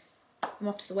fit. I'm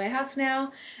off to the warehouse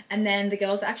now, and then the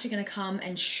girls are actually going to come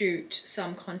and shoot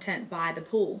some content by the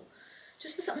pool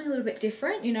just for something a little bit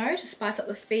different, you know, to spice up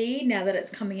the feed now that it's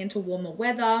coming into warmer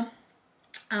weather.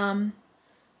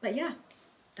 But yeah,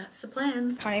 that's the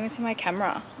plan. Can't even see my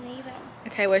camera. Neither.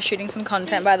 Okay, we're shooting some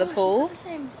content by the pool. She's got the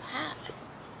same hat.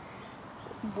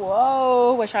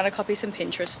 Whoa, we're trying to copy some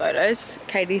Pinterest photos.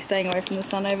 Katie's staying away from the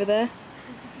sun over there.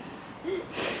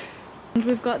 And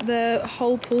we've got the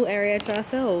whole pool area to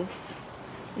ourselves,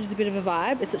 which is a bit of a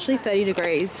vibe. It's literally 30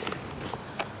 degrees.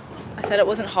 I said it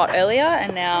wasn't hot earlier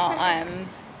and now I'm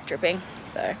dripping,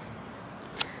 so.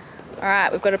 All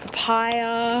right, we've got a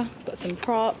papaya, we've got some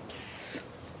props.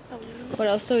 What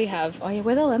else do we have? Oh yeah,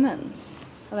 where are the lemons?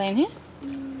 Are they in here?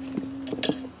 Couldn't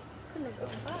have gone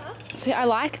far. See, I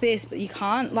like this, but you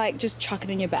can't like just chuck it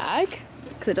in your bag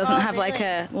because it doesn't have like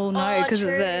a, well no, because of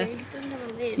the, it doesn't have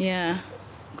a lid. yeah.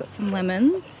 Got some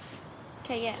lemons.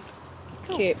 Okay, yeah.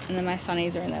 Cool. Cute. And then my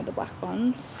sunnies are in there, the black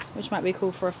ones, which might be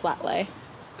cool for a flat lay.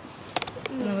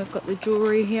 And then we've got the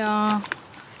jewellery here.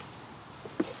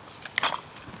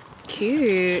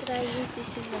 Cute. Should I use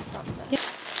this as a prop though? Yeah.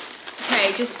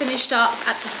 Okay, just finished up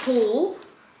at the pool.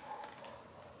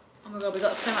 Oh my god, we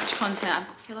got so much content.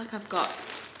 I feel like I've got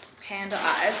panda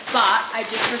eyes, but I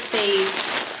just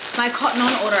received my Cotton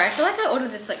On order. I feel like I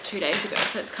ordered this like 2 days ago,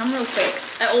 so it's come real quick.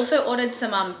 I also ordered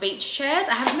some beach chairs.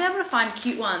 I haven't been able to find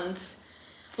cute ones.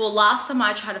 Well, last time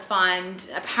I tried to find,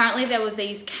 apparently there was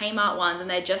these Kmart ones and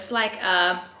they're just like,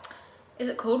 is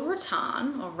it called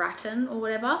rattan or rattan or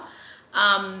whatever?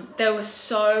 They were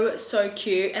so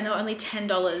cute and they were only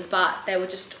 $10, but they were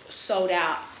just sold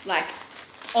out like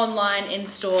online, in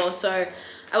store. So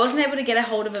I wasn't able to get a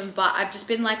hold of them, but I've just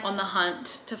been like on the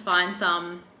hunt to find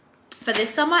some for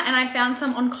this summer, and I found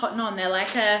some on Cotton On. They're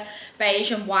like a beige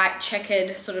and white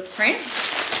checkered sort of print.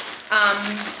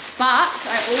 But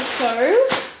I also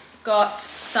got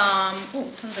some, oh,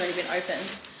 this one's already been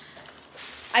opened.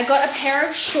 I got a pair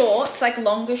of shorts, like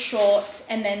longer shorts,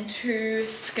 and then 2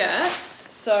 skirts.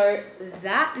 So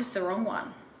that is the wrong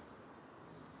one.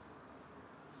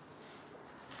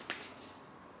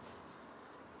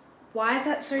 Why is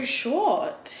that so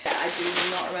short? I do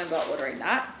not remember ordering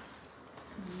that.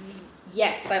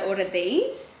 Yes, I ordered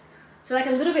these. So like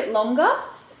a little bit longer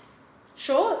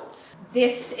shorts.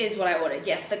 This is what I ordered.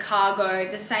 Yes, the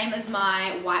cargo, the same as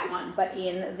my white one, but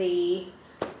in the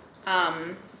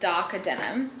darker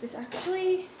denim. This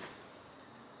actually,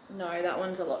 no, that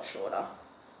one's a lot shorter.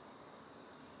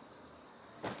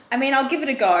 I mean, I'll give it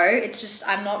a go. It's just,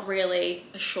 I'm not really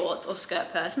a shorts or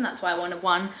skirt person. That's why I wanted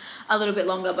one a little bit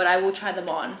longer, but I will try them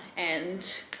on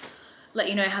and let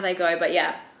you know how they go. But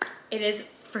yeah, it is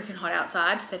freaking hot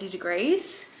outside, 30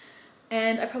 degrees.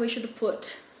 And I probably should have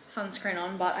put sunscreen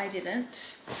on, but I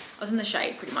didn't. I was in the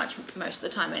shade pretty much most of the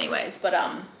time anyways, but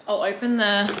I'll open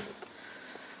the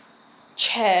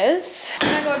chairs.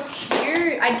 Oh my god,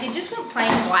 cute. I did just want plain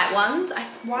white ones.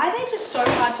 Why are they just so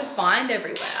hard to find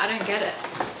everywhere? I don't get it.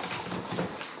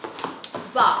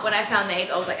 But when I found these,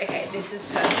 I was like, okay, this is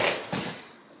perfect.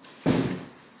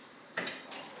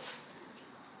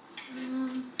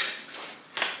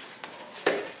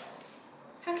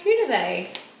 How cute are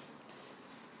they?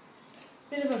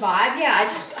 Bit of a vibe. Yeah,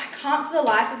 I can't for the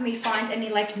life of me find any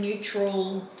like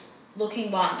neutral looking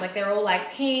ones. Like they're all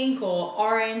like pink or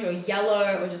orange or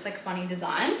yellow or just like funny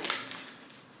designs.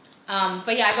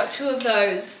 But yeah, I got 2 of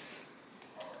those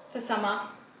for summer.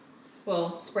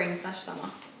 Well, spring/summer.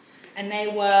 And they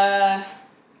were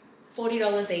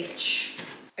 $40 each.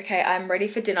 Okay, I'm ready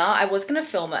for dinner. I was gonna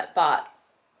film it, but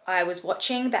I was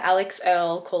watching the Alex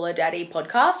Earl Call Her Daddy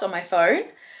podcast on my phone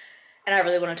and I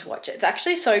really wanted to watch it. It's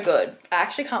actually so good. I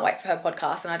actually can't wait for her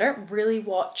podcast, and I don't really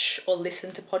watch or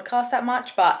listen to podcasts that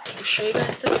much, but I'll show you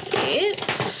guys the fit.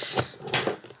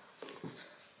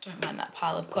 Don't mind that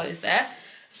pile of clothes there.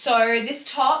 So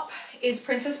this top is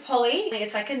Princess Polly.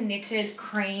 It's like a knitted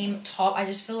cream top. I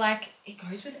just feel like it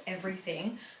goes with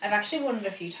everything. I've actually worn it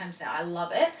a few times now. I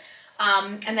love it.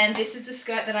 And then this is the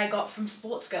skirt that I got from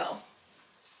Sports Girl.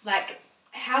 Like,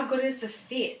 how good is the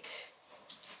fit?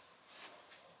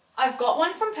 I've got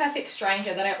one from Perfect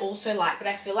Stranger that I also like, but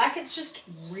I feel like it's just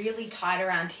really tight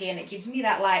around here and it gives me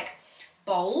that like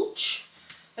bulge.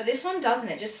 But this one doesn't.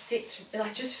 It just sits, it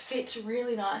like just fits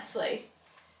really nicely.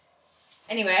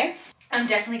 Anyway, I'm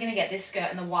definitely going to get this skirt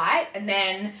in the white, and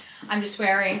then I'm just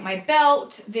wearing my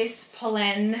belt, this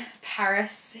Pollen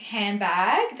Paris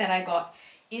handbag that I got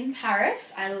in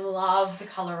Paris. I love the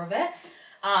color of it.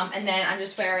 And then I'm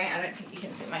just wearing, I don't think you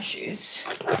can see my shoes,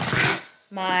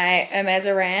 my Hermes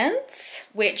Arans,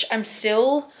 which I'm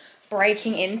still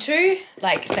breaking into.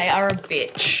 Like, they are a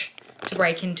bitch to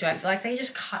break into. I feel like they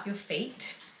just cut your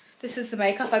feet. This is the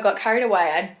makeup. I got carried away.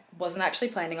 I wasn't actually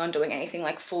planning on doing anything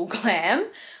like full glam,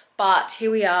 but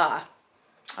here we are.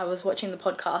 I was watching the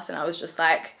podcast and I was just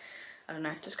like, I don't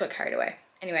know, just got carried away.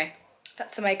 Anyway,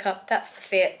 that's the makeup, that's the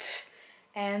fit,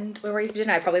 and we're ready for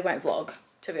dinner. I probably won't vlog,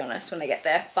 to be honest, when I get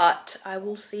there, but I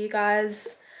will see you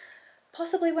guys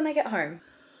possibly when I get home.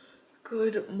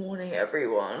 Good morning,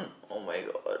 everyone. Oh my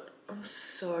god, I'm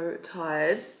so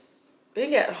tired. I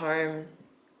got home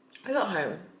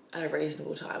at a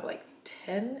reasonable time, like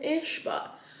 10-ish,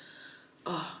 but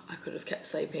oh, I could have kept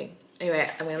sleeping. Anyway,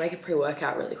 I'm gonna make a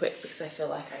pre-workout really quick because I feel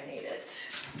like I need it.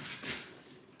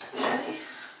 Actually,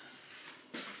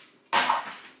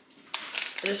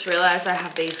 I just realized I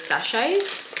have these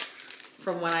sachets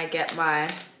from when I get my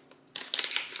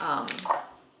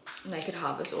Naked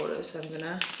Harvest order, so I'm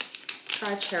gonna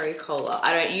try cherry cola.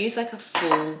 I don't use like a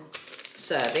full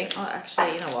serving. Oh,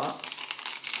 actually, you know what?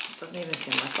 It doesn't even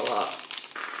seem like a lot.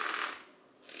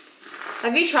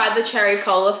 Have you tried the cherry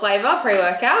cola flavor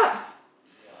pre-workout?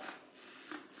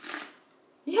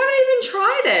 You haven't even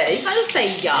tried it. You can't just say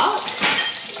yuck.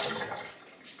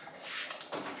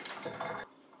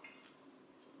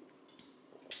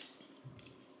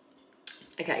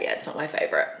 Okay, yeah, it's not my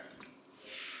favorite.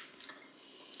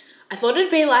 I thought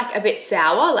it'd be like a bit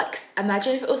sour. Like,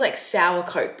 imagine if it was like sour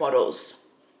Coke bottles.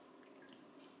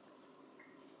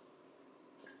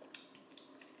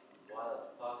 Why the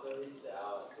fuck are these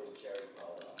sour called cherry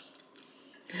cola?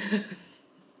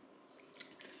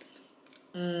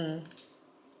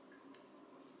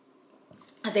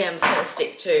 I think I'm just gonna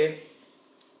stick to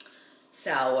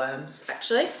sour worms,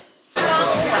 actually.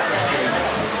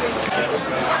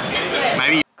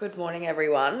 Maybe. Good morning,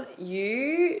 everyone.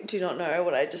 You do not know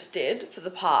what I just did for the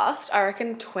past, I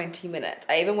reckon, 20 minutes.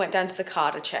 I even went down to the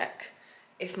car to check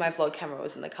if my vlog camera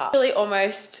was in the car. I really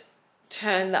almost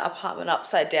turned the apartment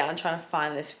upside down trying to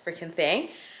find this freaking thing,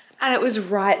 and it was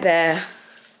right there.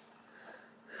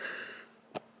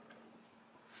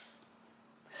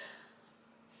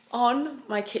 On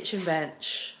my kitchen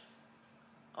bench.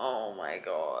 Oh my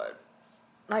god.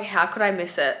 Like, how could I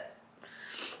miss it?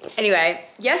 Anyway,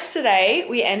 yesterday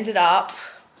we ended up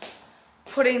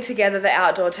putting together the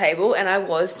outdoor table, and I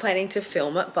was planning to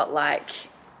film it, but like,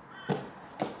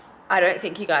 I don't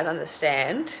think you guys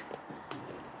understand.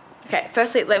 Okay,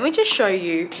 firstly, let me just show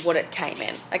you what it came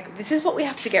in. Like, this is what we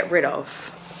have to get rid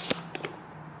of.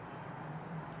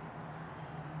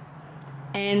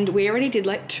 And we already did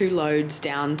like 2 loads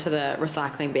down to the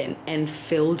recycling bin and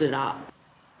filled it up.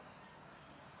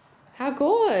 How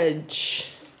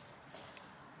gorge.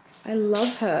 I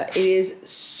love her. It is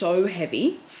so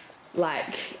heavy.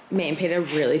 Like, me and Peter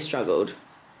really struggled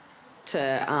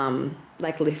to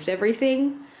like lift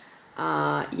everything.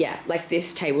 Yeah, like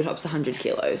this tabletop's 100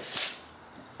 kilos.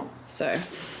 So,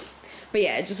 but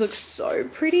yeah, it just looks so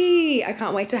pretty. I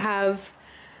can't wait to have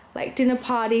like dinner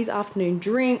parties, afternoon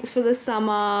drinks for the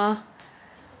summer,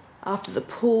 after the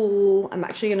pool. I'm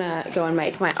actually gonna go and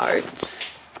make my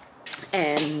oats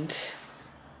and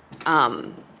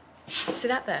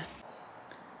sit out there.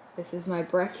 This is my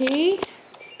brekkie.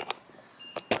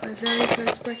 My very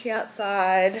first brekkie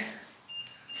outside.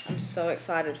 I'm so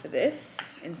excited for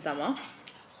this in summer.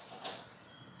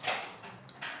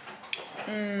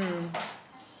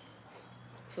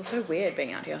 Feels so weird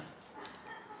being out here.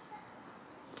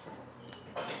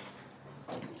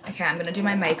 Okay, I'm gonna do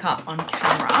my makeup on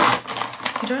camera.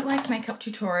 If you don't like makeup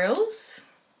tutorials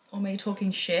or me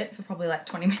talking shit for probably like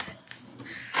 20 minutes,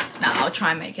 nah, I'll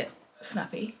try and make it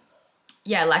snappy.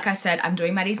 Yeah, like I said, I'm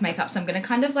doing Maddie's makeup, so I'm gonna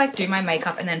kind of like do my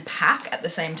makeup and then pack at the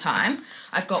same time.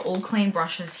 I've got all clean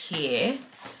brushes here.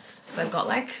 So I've got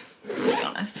like, to be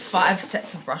honest, 5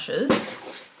 sets of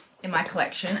brushes in my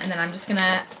collection. And then I'm just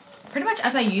gonna, pretty much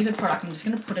as I use a product, I'm just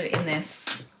gonna put it in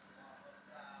this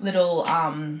little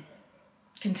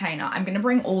container. I'm gonna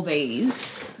bring all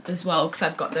these as well because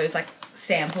I've got those like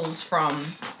samples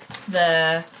from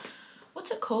the, what's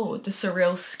it called? The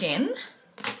Surreal Skin.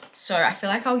 So I feel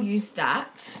like I'll use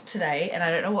that today, and I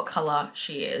don't know what color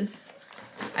she is.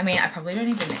 I mean, I probably don't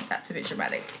even think that's a bit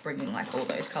dramatic, bringing like all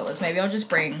those colors. Maybe I'll just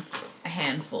bring a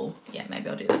handful. Yeah, maybe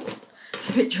I'll do that.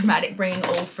 A bit dramatic, bringing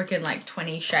all freaking like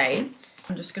 20 shades.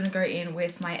 I'm just gonna go in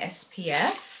with my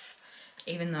SPF,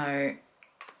 even though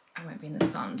I won't be in the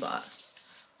sun, but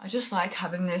I just like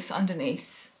having this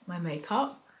underneath my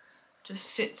makeup. Just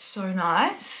sits so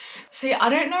nice. See, I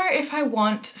don't know if I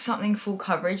want something full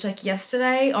coverage. Like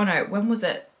yesterday, oh no, when was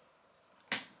it?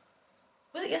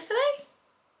 Was it yesterday?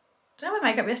 Did I wear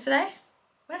makeup yesterday?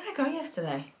 Where did I go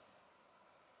yesterday?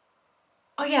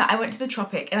 Oh yeah, I went to the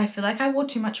Tropic and I feel like I wore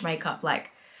too much makeup. Like,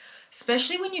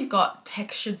 especially when you've got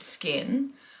textured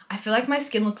skin, I feel like my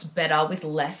skin looks better with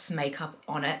less makeup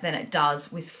on it than it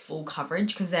does with full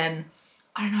coverage, because then,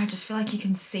 I don't know, I just feel like you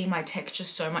can see my texture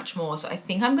so much more. So I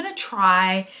think I'm gonna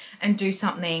try and do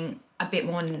something a bit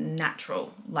more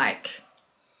natural. Like,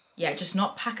 yeah, just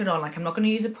not pack it on. Like, I'm not gonna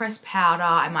use a pressed powder.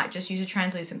 I might just use a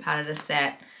translucent powder to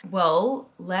set. Well,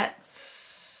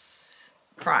 let's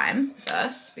prime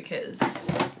first, because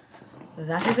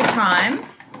that is a prime.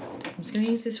 I'm just gonna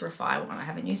use this Refine one. I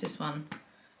haven't used this one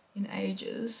in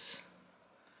ages.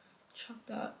 Chuck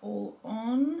that all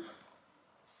on.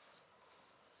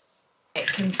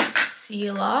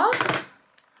 Concealer.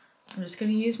 I'm just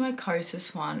going to use my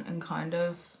Kosas one and kind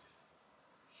of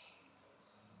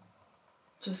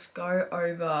just go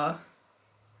over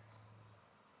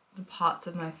the parts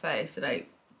of my face that I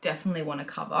definitely want to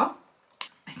cover.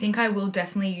 I think I will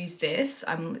definitely use this.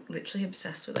 I'm literally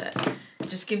obsessed with it. It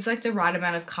just gives like the right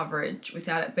amount of coverage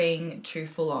without it being too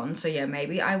full on. So yeah,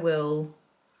 maybe I will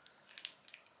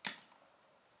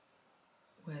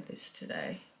wear this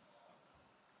today.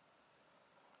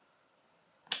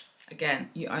 Again,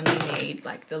 you only need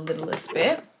like the littlest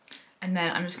bit. And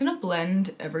then I'm just gonna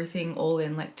blend everything all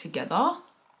in like together.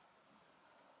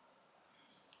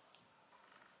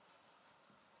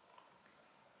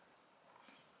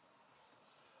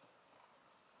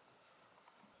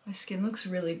 My skin looks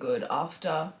really good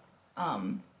after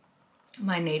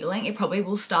my needling. It probably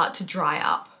will start to dry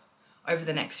up over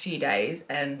the next few days,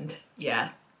 and yeah,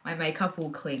 my makeup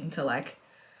will cling to like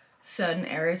certain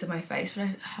areas of my face, but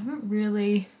I haven't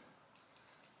really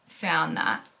found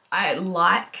that. I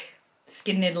like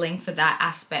skin needling for that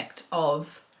aspect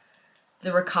of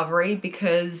the recovery,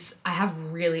 because I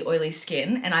have really oily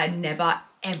skin and I never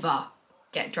ever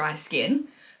get dry skin.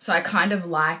 So I kind of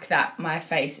like that my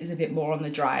face is a bit more on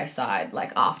the drier side,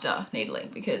 like after needling,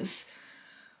 because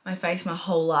my face my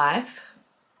whole life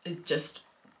is just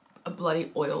a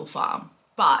bloody oil farm.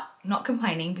 But not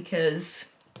complaining, because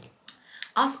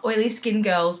us oily skin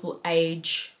girls will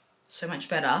age so much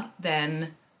better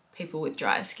than people with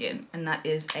dry skin, and that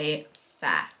is a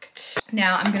fact.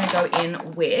 Now I'm gonna go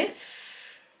in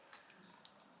with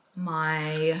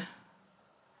my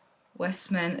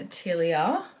Westman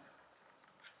Atelier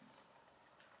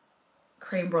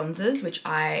cream bronzers, which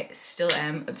I still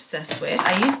am obsessed with.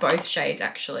 I use both shades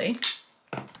actually.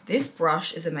 This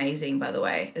brush is amazing, by the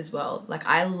way, as well. Like,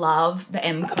 I love the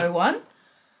MCO one.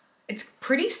 It's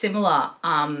pretty similar,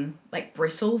 like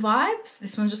bristle vibes.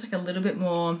 This one's just like a little bit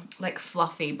more like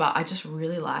fluffy, but I just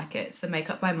really like it. It's the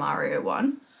Makeup by Mario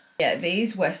one. Yeah,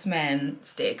 these Westman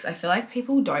sticks, I feel like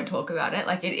people don't talk about it.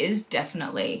 Like, it is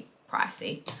definitely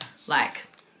pricey. Like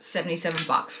 77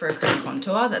 bucks for a cream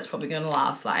contour that's probably gonna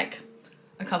last like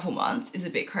a couple months is a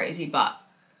bit crazy, but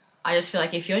I just feel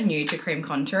like if you're new to cream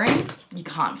contouring, you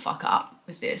can't fuck up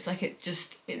with this. Like it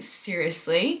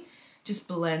seriously just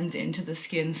blends into the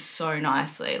skin so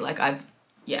nicely. Like I've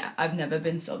never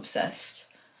been so obsessed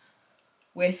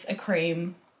with a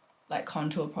cream like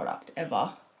contour product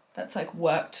ever. That's like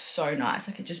worked so nice.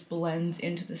 Like it just blends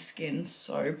into the skin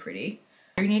so pretty.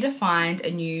 I do need to find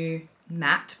a new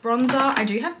matte bronzer. I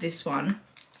do have this one,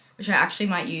 which I actually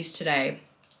might use today,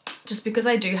 just because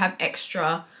I do have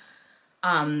extra,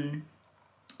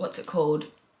 what's it called?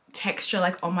 Texture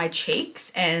like on my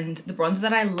cheeks, and the bronzer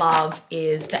that I love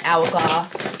is the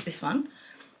Hourglass, this one.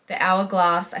 The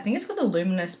Hourglass, I think it's called the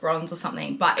Luminous Bronze or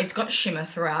something, but it's got shimmer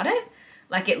throughout it.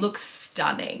 Like it looks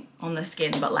stunning on the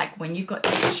skin, but like when you've got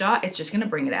texture, it's just gonna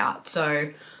bring it out.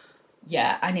 So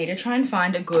yeah, I need to try and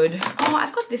find a good, oh,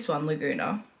 I've got this one,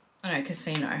 Laguna. Oh no,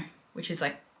 Casino, which is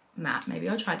like matte. Maybe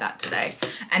I'll try that today.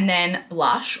 And then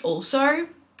blush also.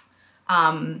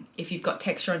 If you've got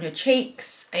texture on your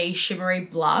cheeks, a shimmery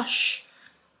blush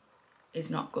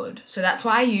is not good. So that's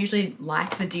why I usually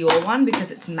like the Dior one,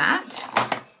 because it's matte.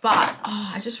 But,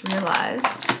 oh, I just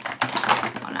realized,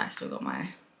 oh no, I still got my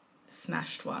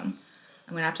smashed one.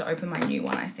 I'm gonna have to open my new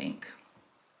one, I think.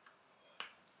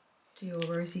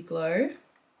 Dior Rosy Glow.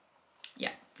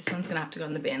 Yeah, this one's gonna have to go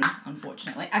in the bin,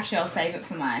 unfortunately. Actually, I'll save it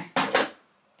for my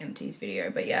empties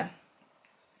video, but yeah.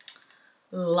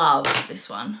 Love this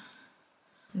one.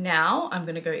 Now I'm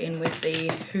gonna go in with the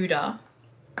Huda.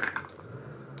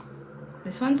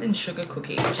 This one's in Sugar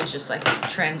Cookie, which is just like a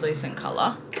translucent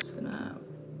color. Just gonna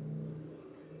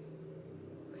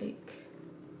bake.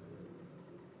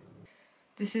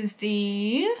 This is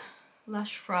the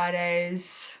Lush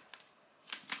Fridays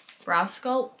Brow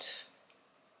Sculpt.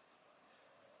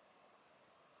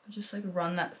 I'll just like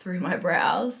run that through my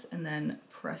brows and then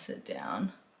press it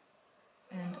down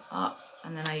and up,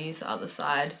 and then I use the other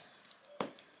side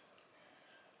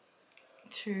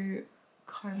to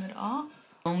comb it up.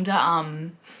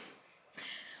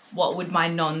 What would my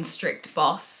non-strict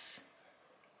boss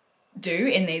do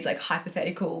in these like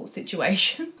hypothetical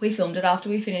situations? We filmed it after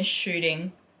we finished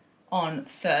shooting on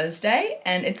Thursday,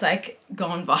 and it's like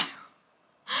gone viral.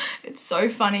 It's so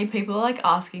funny. People are like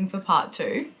asking for part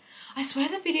 2. I swear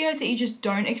the videos that you just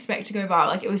don't expect to go viral,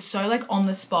 like it was so like on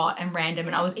the spot and random,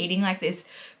 and I was eating like this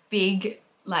big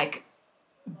like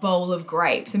bowl of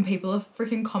grapes and people are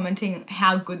freaking commenting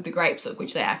how good the grapes look,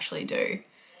 which they actually do.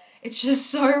 It's just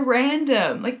so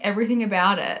random, like everything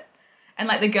about it. And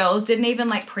like the girls didn't even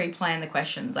like pre-plan the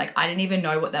questions. Like I didn't even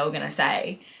know what they were gonna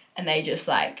say, and they just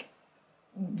like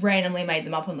randomly made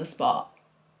them up on the spot.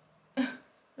 It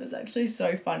was actually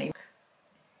so funny.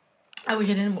 I wish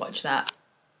I didn't watch that.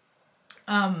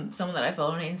 Someone that I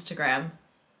follow on Instagram.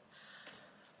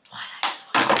 Why did I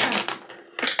just watch that?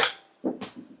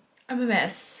 I'm a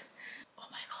mess. Oh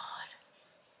my god.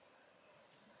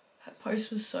 Her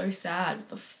post was so sad.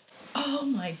 Oh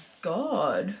my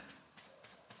god.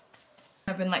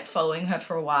 I've been like following her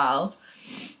for a while.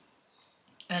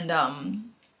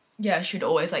 And yeah, she'd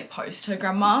always like post her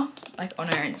grandma like on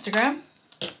her Instagram.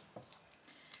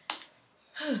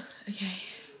 Okay.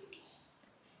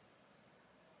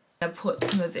 I'm gonna put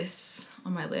some of this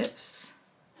on my lips.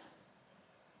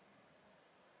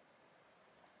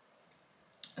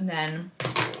 And then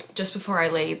just before I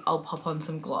leave, I'll pop on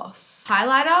some gloss.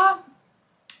 Highlighter,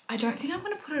 I don't think I'm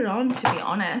gonna put it on, to be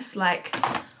honest. Like,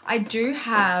 I do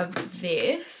have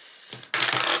this,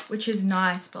 which is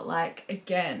nice, but like,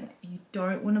 again, you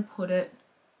don't wanna put it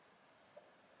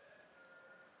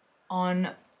on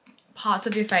parts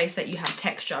of your face that you have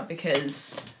texture,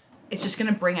 because it's just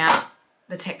gonna bring out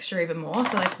the texture even more.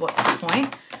 So like, what's the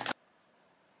point?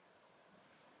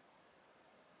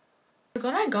 I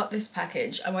forgot I got this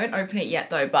package. I won't open it yet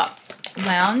though, but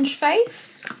Lounge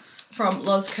Face from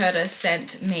Loz Curtis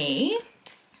sent me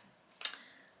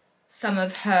some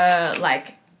of her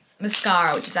like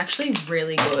mascara, which is actually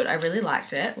really good. I really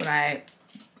liked it when I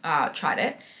tried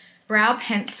it. Brow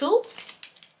pencil.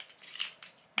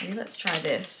 Maybe let's try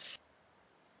this.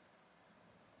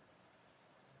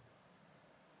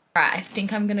 Alright, I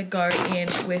think I'm gonna go in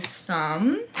with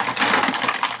some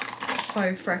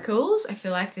faux freckles. I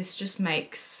feel like this just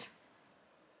makes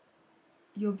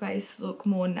your base look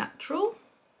more natural.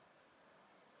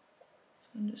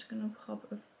 So I'm just gonna pop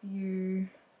a few.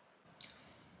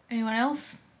 Anyone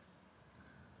else?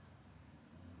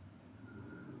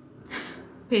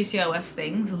 PCOS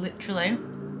things, literally.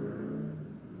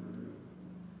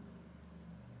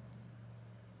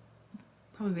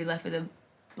 Probably be left with a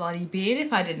bloody beard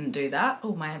if I didn't do that.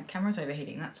 Oh, my camera's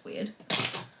overheating. That's weird.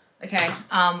 Okay,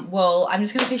 well, I'm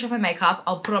just gonna finish off my makeup.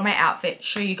 I'll put on my outfit,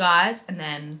 show you guys, and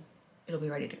then it'll be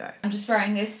ready to go. I'm just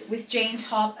wearing this with jean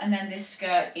top, and then this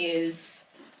skirt is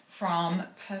from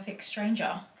Perfect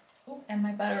Stranger. Oh, and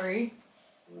my battery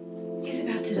is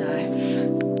about to die.